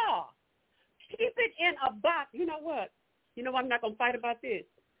your car. Keep it in a box. You know what? I'm not going to fight about this.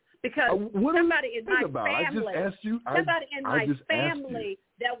 Because somebody in my family,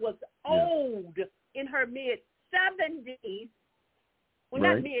 that was old in her mid-70s, well,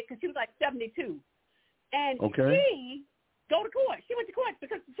 not mid, because she was like 72, and she go to court. She went to court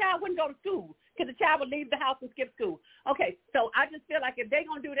because the child wouldn't go to school, because the child would leave the house and skip school. Okay, so I just feel like if they're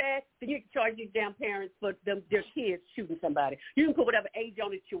going to do that, then you can charge these damn parents for their kids shooting somebody. You can put whatever age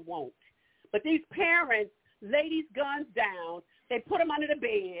on it you want. But these parents lay these guns down. They put them under the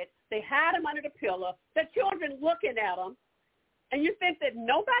bed. They hide them under the pillow. The children looking at them. And you think that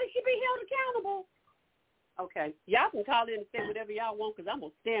nobody should be held accountable? Okay. Y'all can call in and say whatever y'all want, because I'm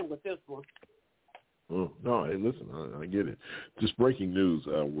going to stand with this one. No, hey, listen, I get it. Just breaking news,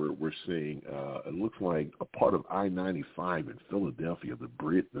 we're seeing, it looks like a part of I-95 in Philadelphia,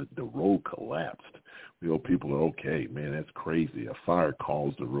 the road collapsed. The old people are okay, man, that's crazy. A fire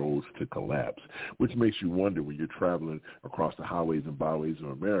caused the roads to collapse, which makes you wonder when you're traveling across the highways and byways of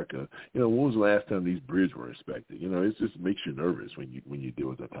America, when was the last time these bridges were inspected? It just makes you nervous when you deal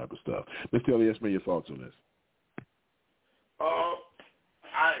with that type of stuff. Mr. Elias, man, your thoughts on this?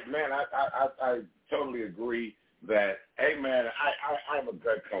 I totally agree that, hey, man, I'm a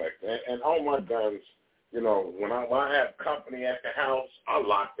gun collector. And all my guns, when I have company at the house, I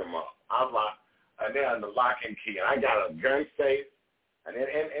lock them up. And they're on the lock and key. And I got a gun safe. And then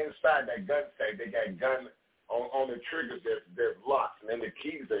inside that gun safe, they got gun on the triggers. They're locked. And then the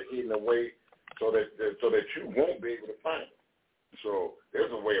keys are hidden away so that you won't be able to find them. So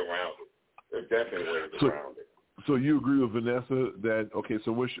there's a way around it. There's definitely ways around it. So you agree with Vanessa that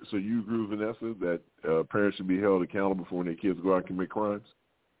you agree with Vanessa that parents should be held accountable for when their kids go out and commit crimes?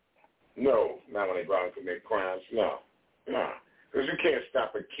 No, not when they go out and commit crimes. No, because you can't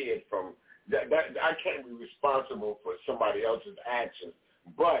stop a kid from that. I can't be responsible for somebody else's actions.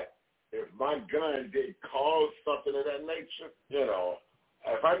 But if my gun did cause something of that nature,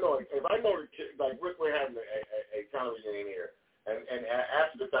 if I know the kid, like we're having a family reunion here, and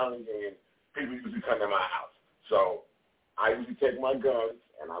after the family reunion, people usually come to my house. So I usually take my guns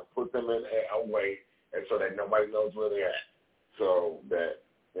and I put them in away, and so that nobody knows where they're at. So that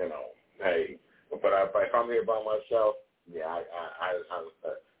hey, but if I'm here by myself,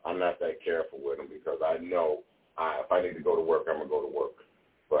 I'm not that careful with them, because I know if I need to go to work, I'm gonna go to work.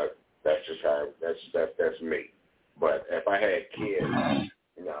 But that's just that's me. But if I had kids,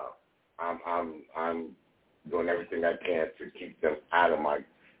 I'm doing everything I can to keep them out of my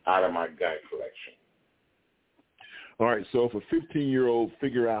gun collection. All right, so if a 15-year-old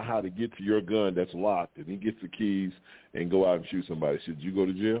figure out how to get to your gun that's locked and he gets the keys and go out and shoot somebody, should you go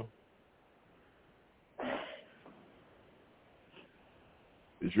to jail?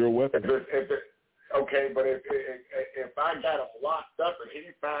 Is your weapon? Okay, but if I got him locked up and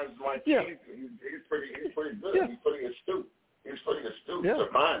he finds my keys, he's pretty good. Yeah. He's pretty astute. To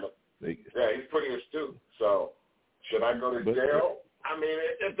find them. He's pretty astute. So should I go to jail? I mean,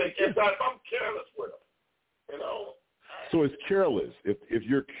 if I'm careless with him, you know. So it's careless. If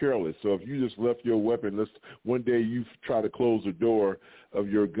you're careless, so if you just left your weapon, one day you try to close the door of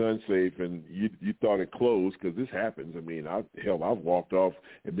your gun safe and you thought it closed, because this happens. I mean, I've walked off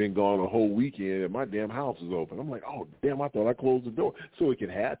and been gone a whole weekend and my damn house is open. I'm like, oh damn, I thought I closed the door. So it can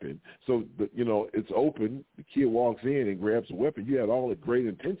happen. So it's open. The kid walks in and grabs the weapon. You had all the great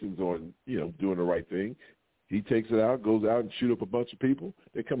intentions on doing the right thing. He takes it out, goes out and shoot up a bunch of people.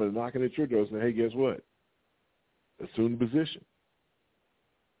 They come and knocking at your door and say, hey, guess what? Assume the position.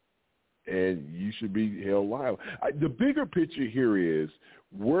 And you should be held liable. The bigger picture here is,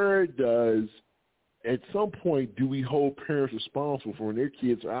 at some point, do we hold parents responsible for when their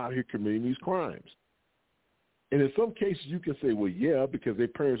kids are out here committing these crimes? And in some cases, you can say, well, yeah, because their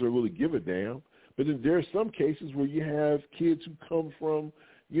parents don't really give a damn. But then there are some cases where you have kids who come from,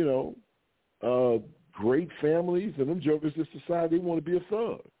 great families, and them jokers just decide they want to be a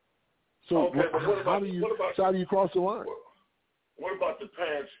thug. So how do you cross the line? What about the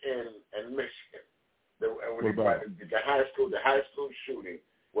parents in Michigan? The high school shooting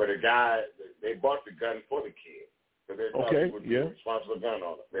where the guy, they bought the gun for the kid because they thought he would be a responsible gun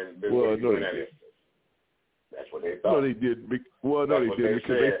owner. That's what they thought. No, they did. Well, no, they did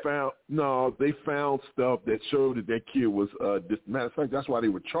because they found stuff that showed that kid was. Matter of fact, that's why they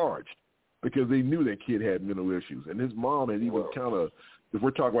were charged, because they knew that kid had mental issues, and his mom had even kind of. If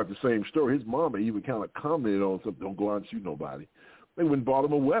we're talking about the same story, his mama even kind of commented on something, don't go out and shoot nobody. They went and bought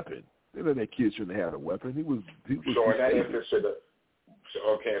him a weapon. They know that kid shouldn't have had a weapon. He was so in that instance should have.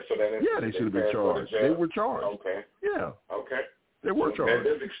 They should have been charged. They were charged. Okay. Yeah. Okay. They were charged.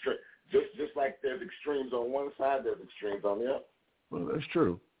 There's just like there's extremes on one side, there's extremes on the other. Well, that's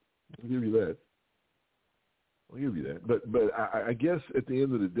true. I'll give you that. But I guess at the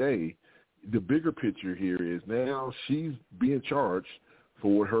end of the day, the bigger picture here is now she's being charged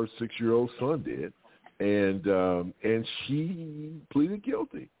for what her 6-year-old son did, and she pleaded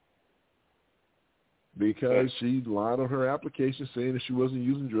guilty because she lied on her application saying that she wasn't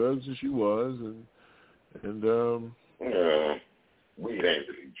using drugs and she was, and weed ain't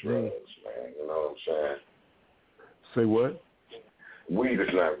really drugs, man. You know what I'm saying? Say what? Weed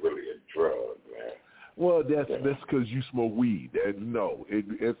is not really a drug, man. Well, that's because you smoke weed. And no,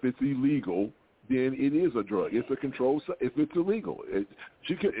 if it's illegal, then it is a drug. It's a controlled. If it's illegal,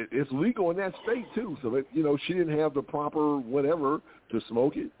 it's legal in that state too. So that, she didn't have the proper whatever to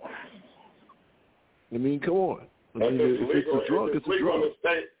smoke it. I mean, come on. If it's a drug, it's a drug.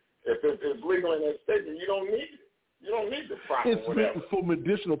 If it's legal in that state, then you don't need it. You don't need the proper whatever. It's for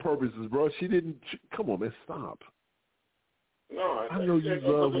medicinal purposes, bro. She didn't. Come on, man, stop. No, I know you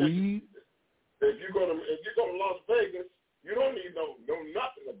love weed. If you go to Las Vegas, you don't need no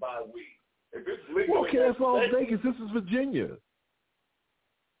nothing to buy weed. If it's legal, okay, that's Las Vegas. This is Virginia.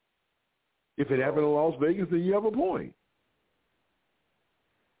 If it happened in Las Vegas, then you have a point.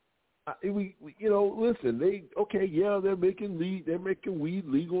 Listen. They're making weed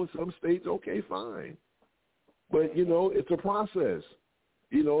legal in some states. Okay, fine, but it's a process.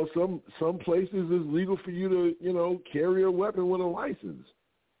 Some places it's legal for you to carry a weapon with a license.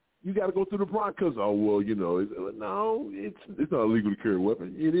 You got to go through the process because, no, it's not illegal to carry a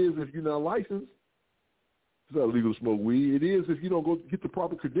weapon. It is if you're not licensed. It's not illegal to smoke weed. It is if you don't go get the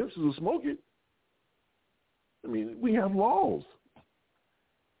proper credentials to smoke it. I mean, we have laws.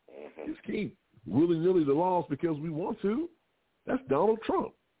 Just keep willy-nilly the laws because we want to. That's Donald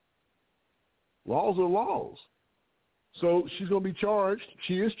Trump. Laws are laws. So she's going to be charged.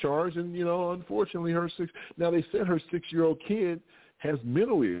 She is charged, and, unfortunately, now they said her 6-year-old kid has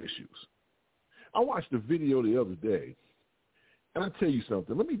mental issues. I watched a video the other day, and I'll tell you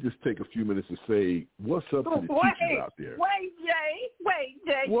something. Let me just take a few minutes to say what's up to the teachers out there. Wait,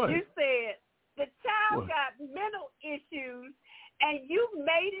 Jay. What? You said the child got mental issues, and you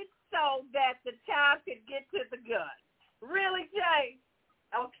made it so that the child could get to the gun. Really, Jay?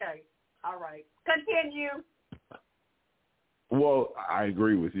 Okay. All right. Continue. Well, I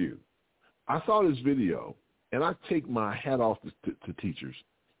agree with you. I saw this video, and I take my hat off to teachers.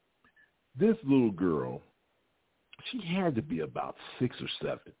 This little girl, she had to be about 6 or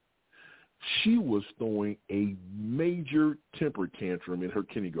 7. She was throwing a major temper tantrum in her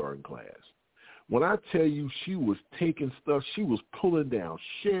kindergarten class. When I tell you she was taking stuff, she was pulling down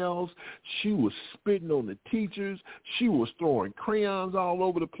shelves, she was spitting on the teachers, she was throwing crayons all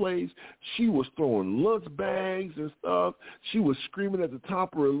over the place, she was throwing lunch bags and stuff, she was screaming at the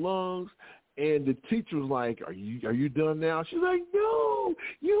top of her lungs, and the teacher was like, are you done now? She's like, no,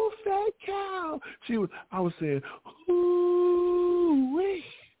 you fat cow. I was saying, ooh-wee.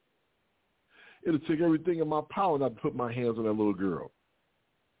 It'll take everything in my power not to put my hands on that little girl.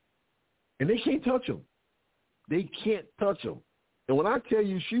 And they can't touch them. They can't touch them. And when I tell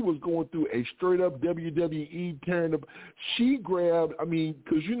you she was going through a straight-up WWE tearing up, she grabbed,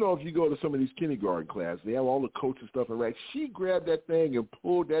 because you know if you go to some of these kindergarten classes, they have all the coats and stuff in racks. She grabbed that thing and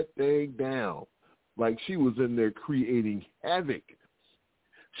pulled that thing down like she was in there creating havoc.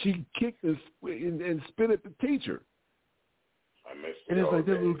 She kicked and spit at the teacher. And it's like,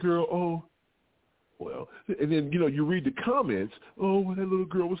 that little girl, oh. Well, and then, you read the comments, oh, that little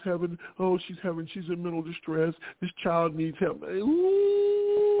girl was she's in mental distress. This child needs help.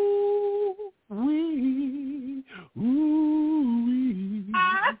 Ooh, wee, ooh, wee.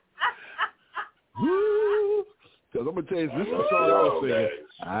 Ooh. Because I'm going to tell you, this is the song I was singing.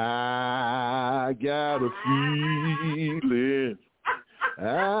 I got a feeling.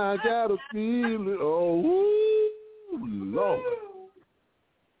 I got a feeling. Oh, Lord.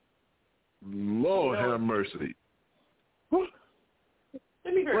 Lord have mercy.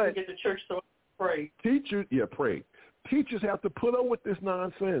 Let me hurry and get to church so I can pray. Pray. Teachers have to put up with this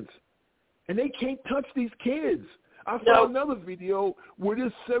nonsense. And they can't touch these kids. I saw another video where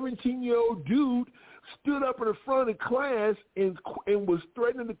this 17-year-old dude stood up in the front of the class and was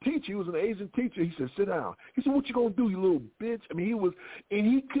threatening the teacher. He was an Asian teacher. He said, sit down. He said, what you going to do, you little bitch?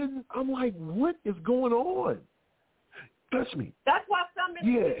 He couldn't. I'm like, what is going on? Touch me. That's why some of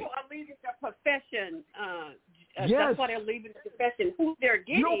these people are leaving their profession. That's why they're leaving the profession. Who they're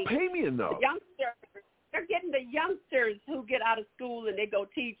getting? You don't pay me enough. They're getting the youngsters who get out of school and they go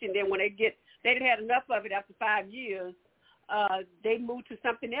teach, and then when they didn't have enough of it after 5 years, they move to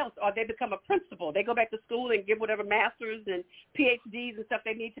something else, or they become a principal. They go back to school and get whatever masters and PhDs and stuff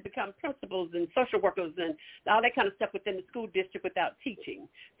they need to become principals and social workers and all that kind of stuff within the school district without teaching.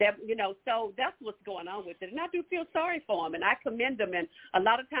 So that's what's going on with it. And I do feel sorry for them, and I commend them. And a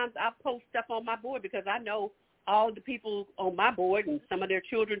lot of times I post stuff on my board because I know all the people on my board and some of their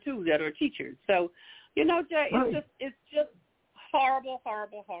children too that are teachers. So, Jay, it's just horrible,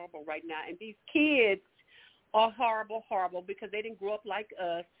 horrible, horrible right now. And these kids are horrible, horrible because they didn't grow up like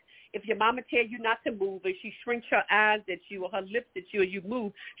us. If your mama tell you not to move and she shrinks her eyes at you or her lips at you or you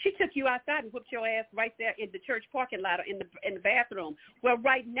move, she took you outside and whipped your ass right there in the church parking lot or in the bathroom. Well,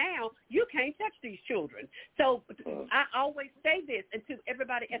 right now, you can't touch these children. So I always say this, and to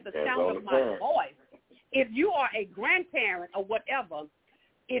everybody at the sound of my voice, if you are a grandparent or whatever,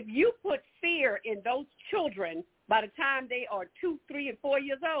 if you put fear in those children by the time they are 2, 3, and 4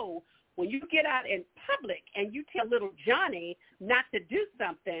 years old, when you get out in public and you tell little Johnny not to do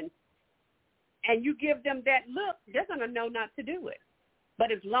something and you give them that look, they're going to know not to do it.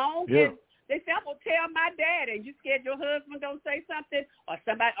 But as long as they say, I'm going to tell my dad, and you scared your husband going to say something, or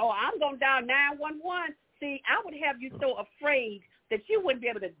somebody, I'm going to dial 911. See, I would have you so afraid that you wouldn't be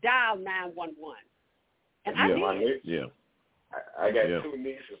able to dial 911. And I got two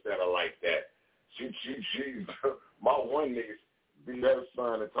nieces that are like that. She my one niece beat her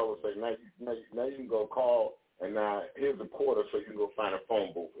son and told her, now you can go call, and now here's a quarter so you can go find a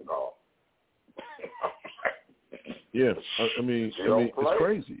phone booth and call. It's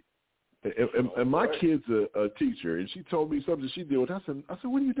crazy. And my kid's a teacher, and she told me something she did. I said,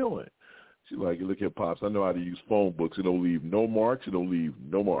 what are you doing? She's like, look here, Pops, I know how to use phone books. It don't leave no marks. It don't leave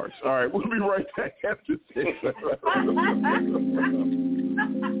no marks. All right, we'll be right back after this.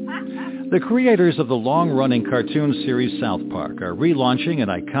 The creators of the long-running cartoon series South Park are relaunching an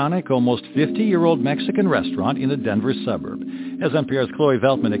iconic, almost 50-year-old Mexican restaurant in a Denver suburb. As NPR's Chloe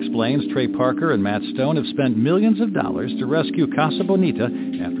Veltman explains, Trey Parker and Matt Stone have spent millions of dollars to rescue Casa Bonita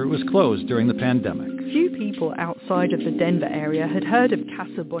after it was closed during the pandemic. Few people outside of the Denver area had heard of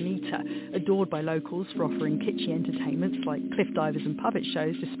Casa Bonita, adored by locals for offering kitschy entertainments like cliff divers and puppet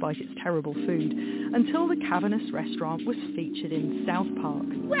shows despite its terrible food, until the cavernous restaurant was featured in South Park.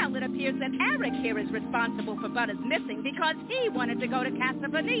 Well, it appears that Eric here is responsible for Butters missing because he wanted to go to Casa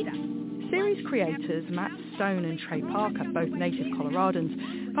Bonita. Series creators Matt Stone and Trey Parker, both native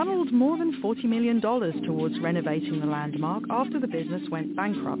Coloradans, funneled more than $40 million towards renovating the landmark after the business went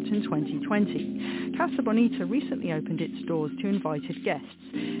bankrupt in 2020. Casa Bonita recently opened its doors to invited guests.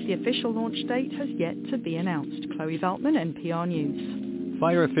 The official launch date has yet to be announced. Chloe Veltman, NPR News.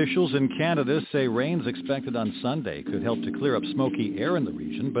 Fire officials in Canada say rains expected on Sunday could help to clear up smoky air in the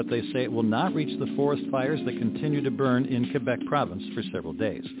region, but they say it will not reach the forest fires that continue to burn in Quebec province for several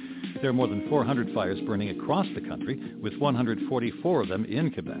days. There are more than 400 fires burning across the country, with 144 of them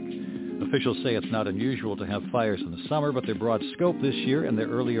in Quebec. Officials say it's not unusual to have fires in the summer, but their broad scope this year and their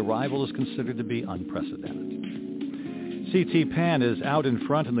early arrival is considered to be unprecedented. CT Pan is out in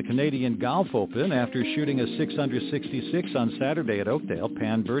front in the Canadian Golf Open after shooting a 6-under-66 on Saturday at Oakdale.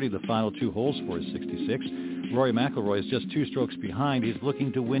 Pan birdied the final 2 holes for his 66. Rory McIlroy is just 2 strokes behind. He's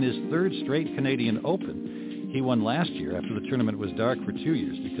looking to win his 3rd straight Canadian Open. He won last year after the tournament was dark for 2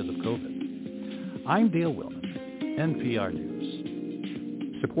 years because of COVID. I'm Dale Willman, NPR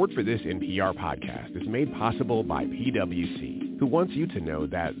News. Support for this NPR podcast is made possible by PwC, who wants you to know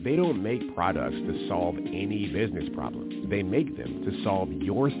that they don't make products to solve any business problem. They make them to solve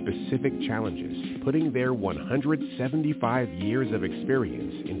your specific challenges, putting their 175 years of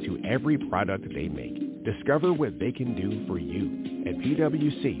experience into every product they make. Discover what they can do for you. At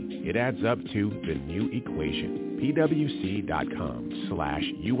PwC, it adds up to the new equation.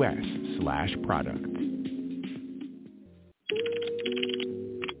 PwC.com/US/product.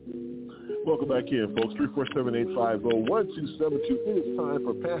 Welcome back in, folks. 347-850-1272. It is time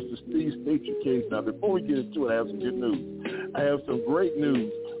for Pastor Steve State Your Case. Now, before we get into it, I have some good news. I have some great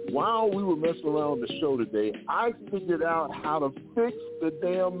news. While we were messing around on the show today, I figured out how to fix the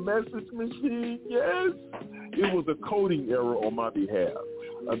damn message machine. Yes, it was a coding error on my behalf.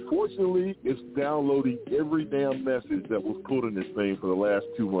 Unfortunately, it's downloading every damn message that was put in this thing for the last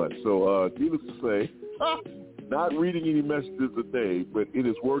 2 months. So, needless to say, not reading any messages today, but it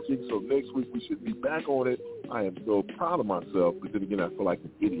is working. So next week we should be back on it. I am so proud of myself, but then again, I feel like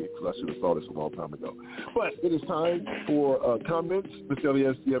an idiot because I should have thought this a long time ago. But it is time for comments. Mr.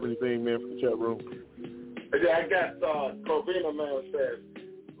 Elias, do you have anything, man, from the chat room? Yeah, I got Covina, man, says,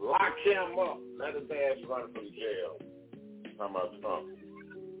 lock him up. Let his ass run from jail. Talking about Trump.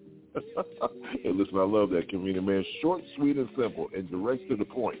 Hey, listen, I love that, Covina, man. Short, sweet, and simple, and direct to the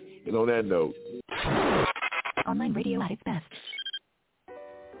point. And on that note, online radio at its best.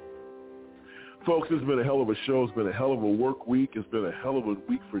 folks, it's been a hell of a show. It's been a hell of a work week. It's been a hell of a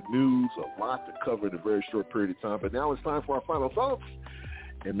week for news, a lot to cover in a very short period of time. But now it's time for our final thoughts.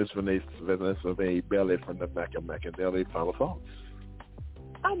 And Miss Vanessa Bailey from the Macadeli, final thoughts.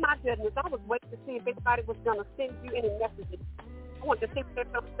 Oh, my goodness. I was waiting to see if anybody was going to send you any messages. I wanted to see what they're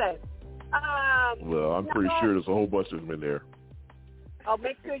going to say. Well, I'm pretty sure there's a whole bunch of them in there. Oh,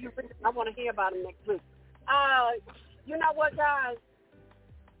 make sure you read it. I want to hear about them next week. You know what, guys?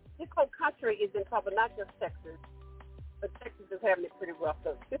 This whole country is in trouble, not just Texas, but Texas is having it pretty rough.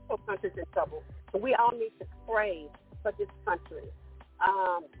 So this whole country is in trouble. So we all need to pray for this country.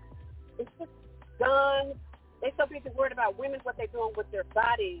 It's just guns. They're so busy worried about women, what they're doing with their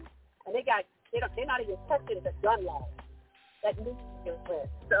bodies, and they're not even touching the gun law that needs to be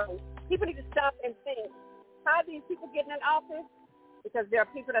addressed. So people need to stop and think, how are these people getting in office? Because there are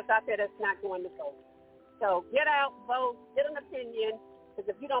people that's out there that's not going to vote. So get out, vote, get an opinion, because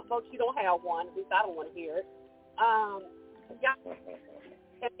if you don't vote, you don't have one. At least I don't want to hear it.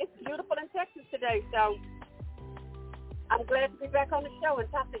 It's beautiful in Texas today, so I'm glad to be back on the show and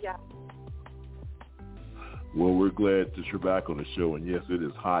talk to y'all. Well, we're glad that you're back on the show, and yes, it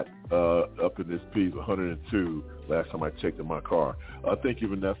is hot up in this piece, 102, last time I checked in my car. Thank you,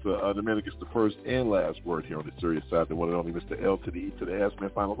 Vanessa. The man that gets the first and last word here on the serious side, the one and only Mr. L to the E to the S, man,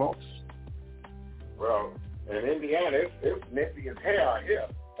 final thoughts. Well, in Indiana, it's nippy as hell here.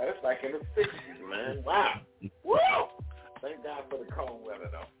 It's like in the 60s, man. Wow. Woo! Thank God for the cold weather,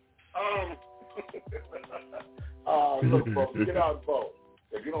 though. Look, folks, get out and vote.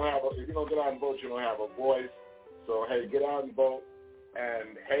 If you don't get out and vote, you don't have a voice. So, hey, get out and vote.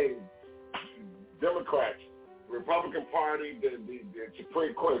 And, hey, Democrats, Republican Party, the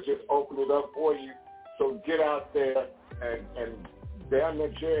Supreme Court just opened it up for you. So get out there and damn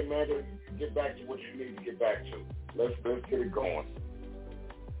that gerrymander, get back to what you need to get back to. Let's get it going.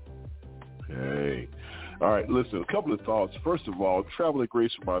 Hey. All right, listen, a couple of thoughts. First of all, traveling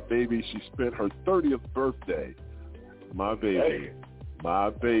grace for my baby. She spent her 30th birthday. My baby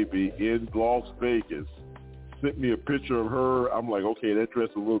in Las Vegas sent me a picture of her. I'm like, okay, that dress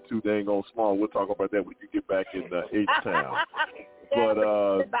is a little too dang on small. We'll talk about that when you get back in H-Town. But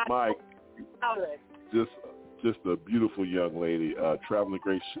Mike, just a beautiful young lady, traveling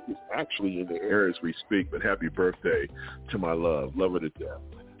grace. She is actually in the air as we speak, but happy birthday to my love. Love her to death.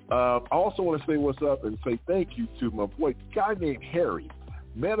 I also want to say what's up and say thank you to my boy, guy named Harry.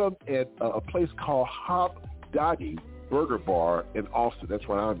 Met him at a place called Hop Dottie Burger Bar in Austin. That's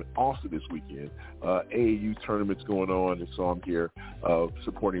why I'm in Austin this weekend. AAU tournament's going on, and so I'm here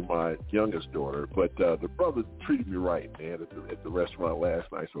supporting my youngest daughter. But the brother treated me right, man, at the restaurant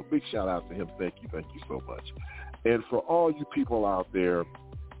last night. So big shout out to him. Thank you so much. And for all you people out there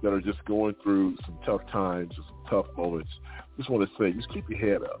that are just going through some tough times, some tough moments, just want to say, just keep your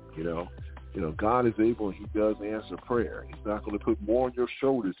head up, you know. You know, God is able and he does answer prayer. He's not going to put more on your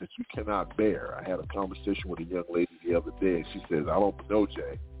shoulders that you cannot bear. I had a conversation with a young lady the other day, and she says, I don't know,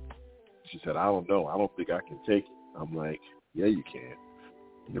 Jay. She said, I don't know. I don't think I can take it. I'm like, yeah, you can.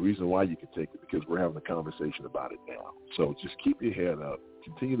 And the reason why you can take it because we're having a conversation about it now. So just keep your head up,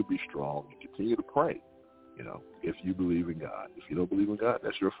 continue to be strong, and continue to pray. You know, if you believe in God. If you don't believe in God,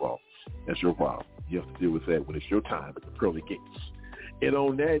 that's your fault. That's your problem. You have to deal with that when it's your time at the pearly gates. And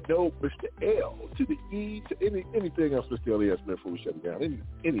on that note, Mr. L to the E to anything else, Mr. L.E.S. before we shut it down.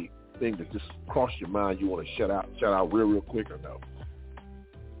 Anything that just crossed your mind you want to shout out real quick or no?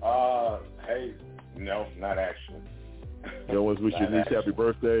 Hey, no, not actually. You don't want to wish your niece happy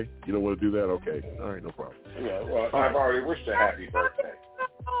birthday? You don't want to do that? Okay. All right, no problem. Yeah, well, I've already wished her happy birthday.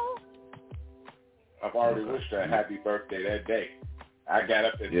 I've already wished her a happy birthday that day. I got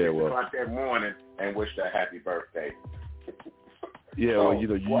up at 6 o'clock that morning and wished her a happy birthday. Yeah, well, you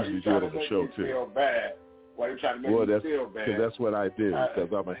know, you usually do it on the show, too. Feel bad? Why are you trying to make me feel bad? Because that's what I do,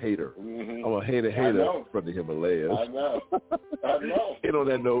 because I'm a hater. Mm-hmm. I'm a hater from the Himalayas. I know. And on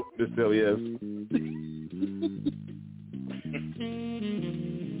that note, Mr. L.E.S.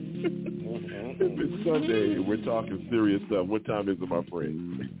 It's Sunday, and we're talking serious stuff. What time is it, my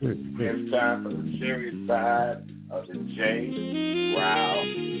friend? It's time for the serious side of the Jrilshow.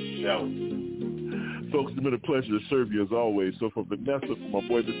 Folks, it's been a pleasure to serve you as always. So for Vanessa, for my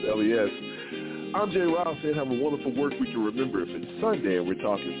boy, Mr. L.E.S., I'm Jrilshow saying have a wonderful work week. And remember, if it's Sunday and we're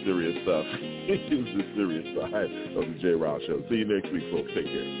talking serious stuff, it is the serious side of the Jrilshow. See you next week, folks. Take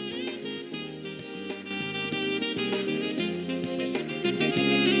care.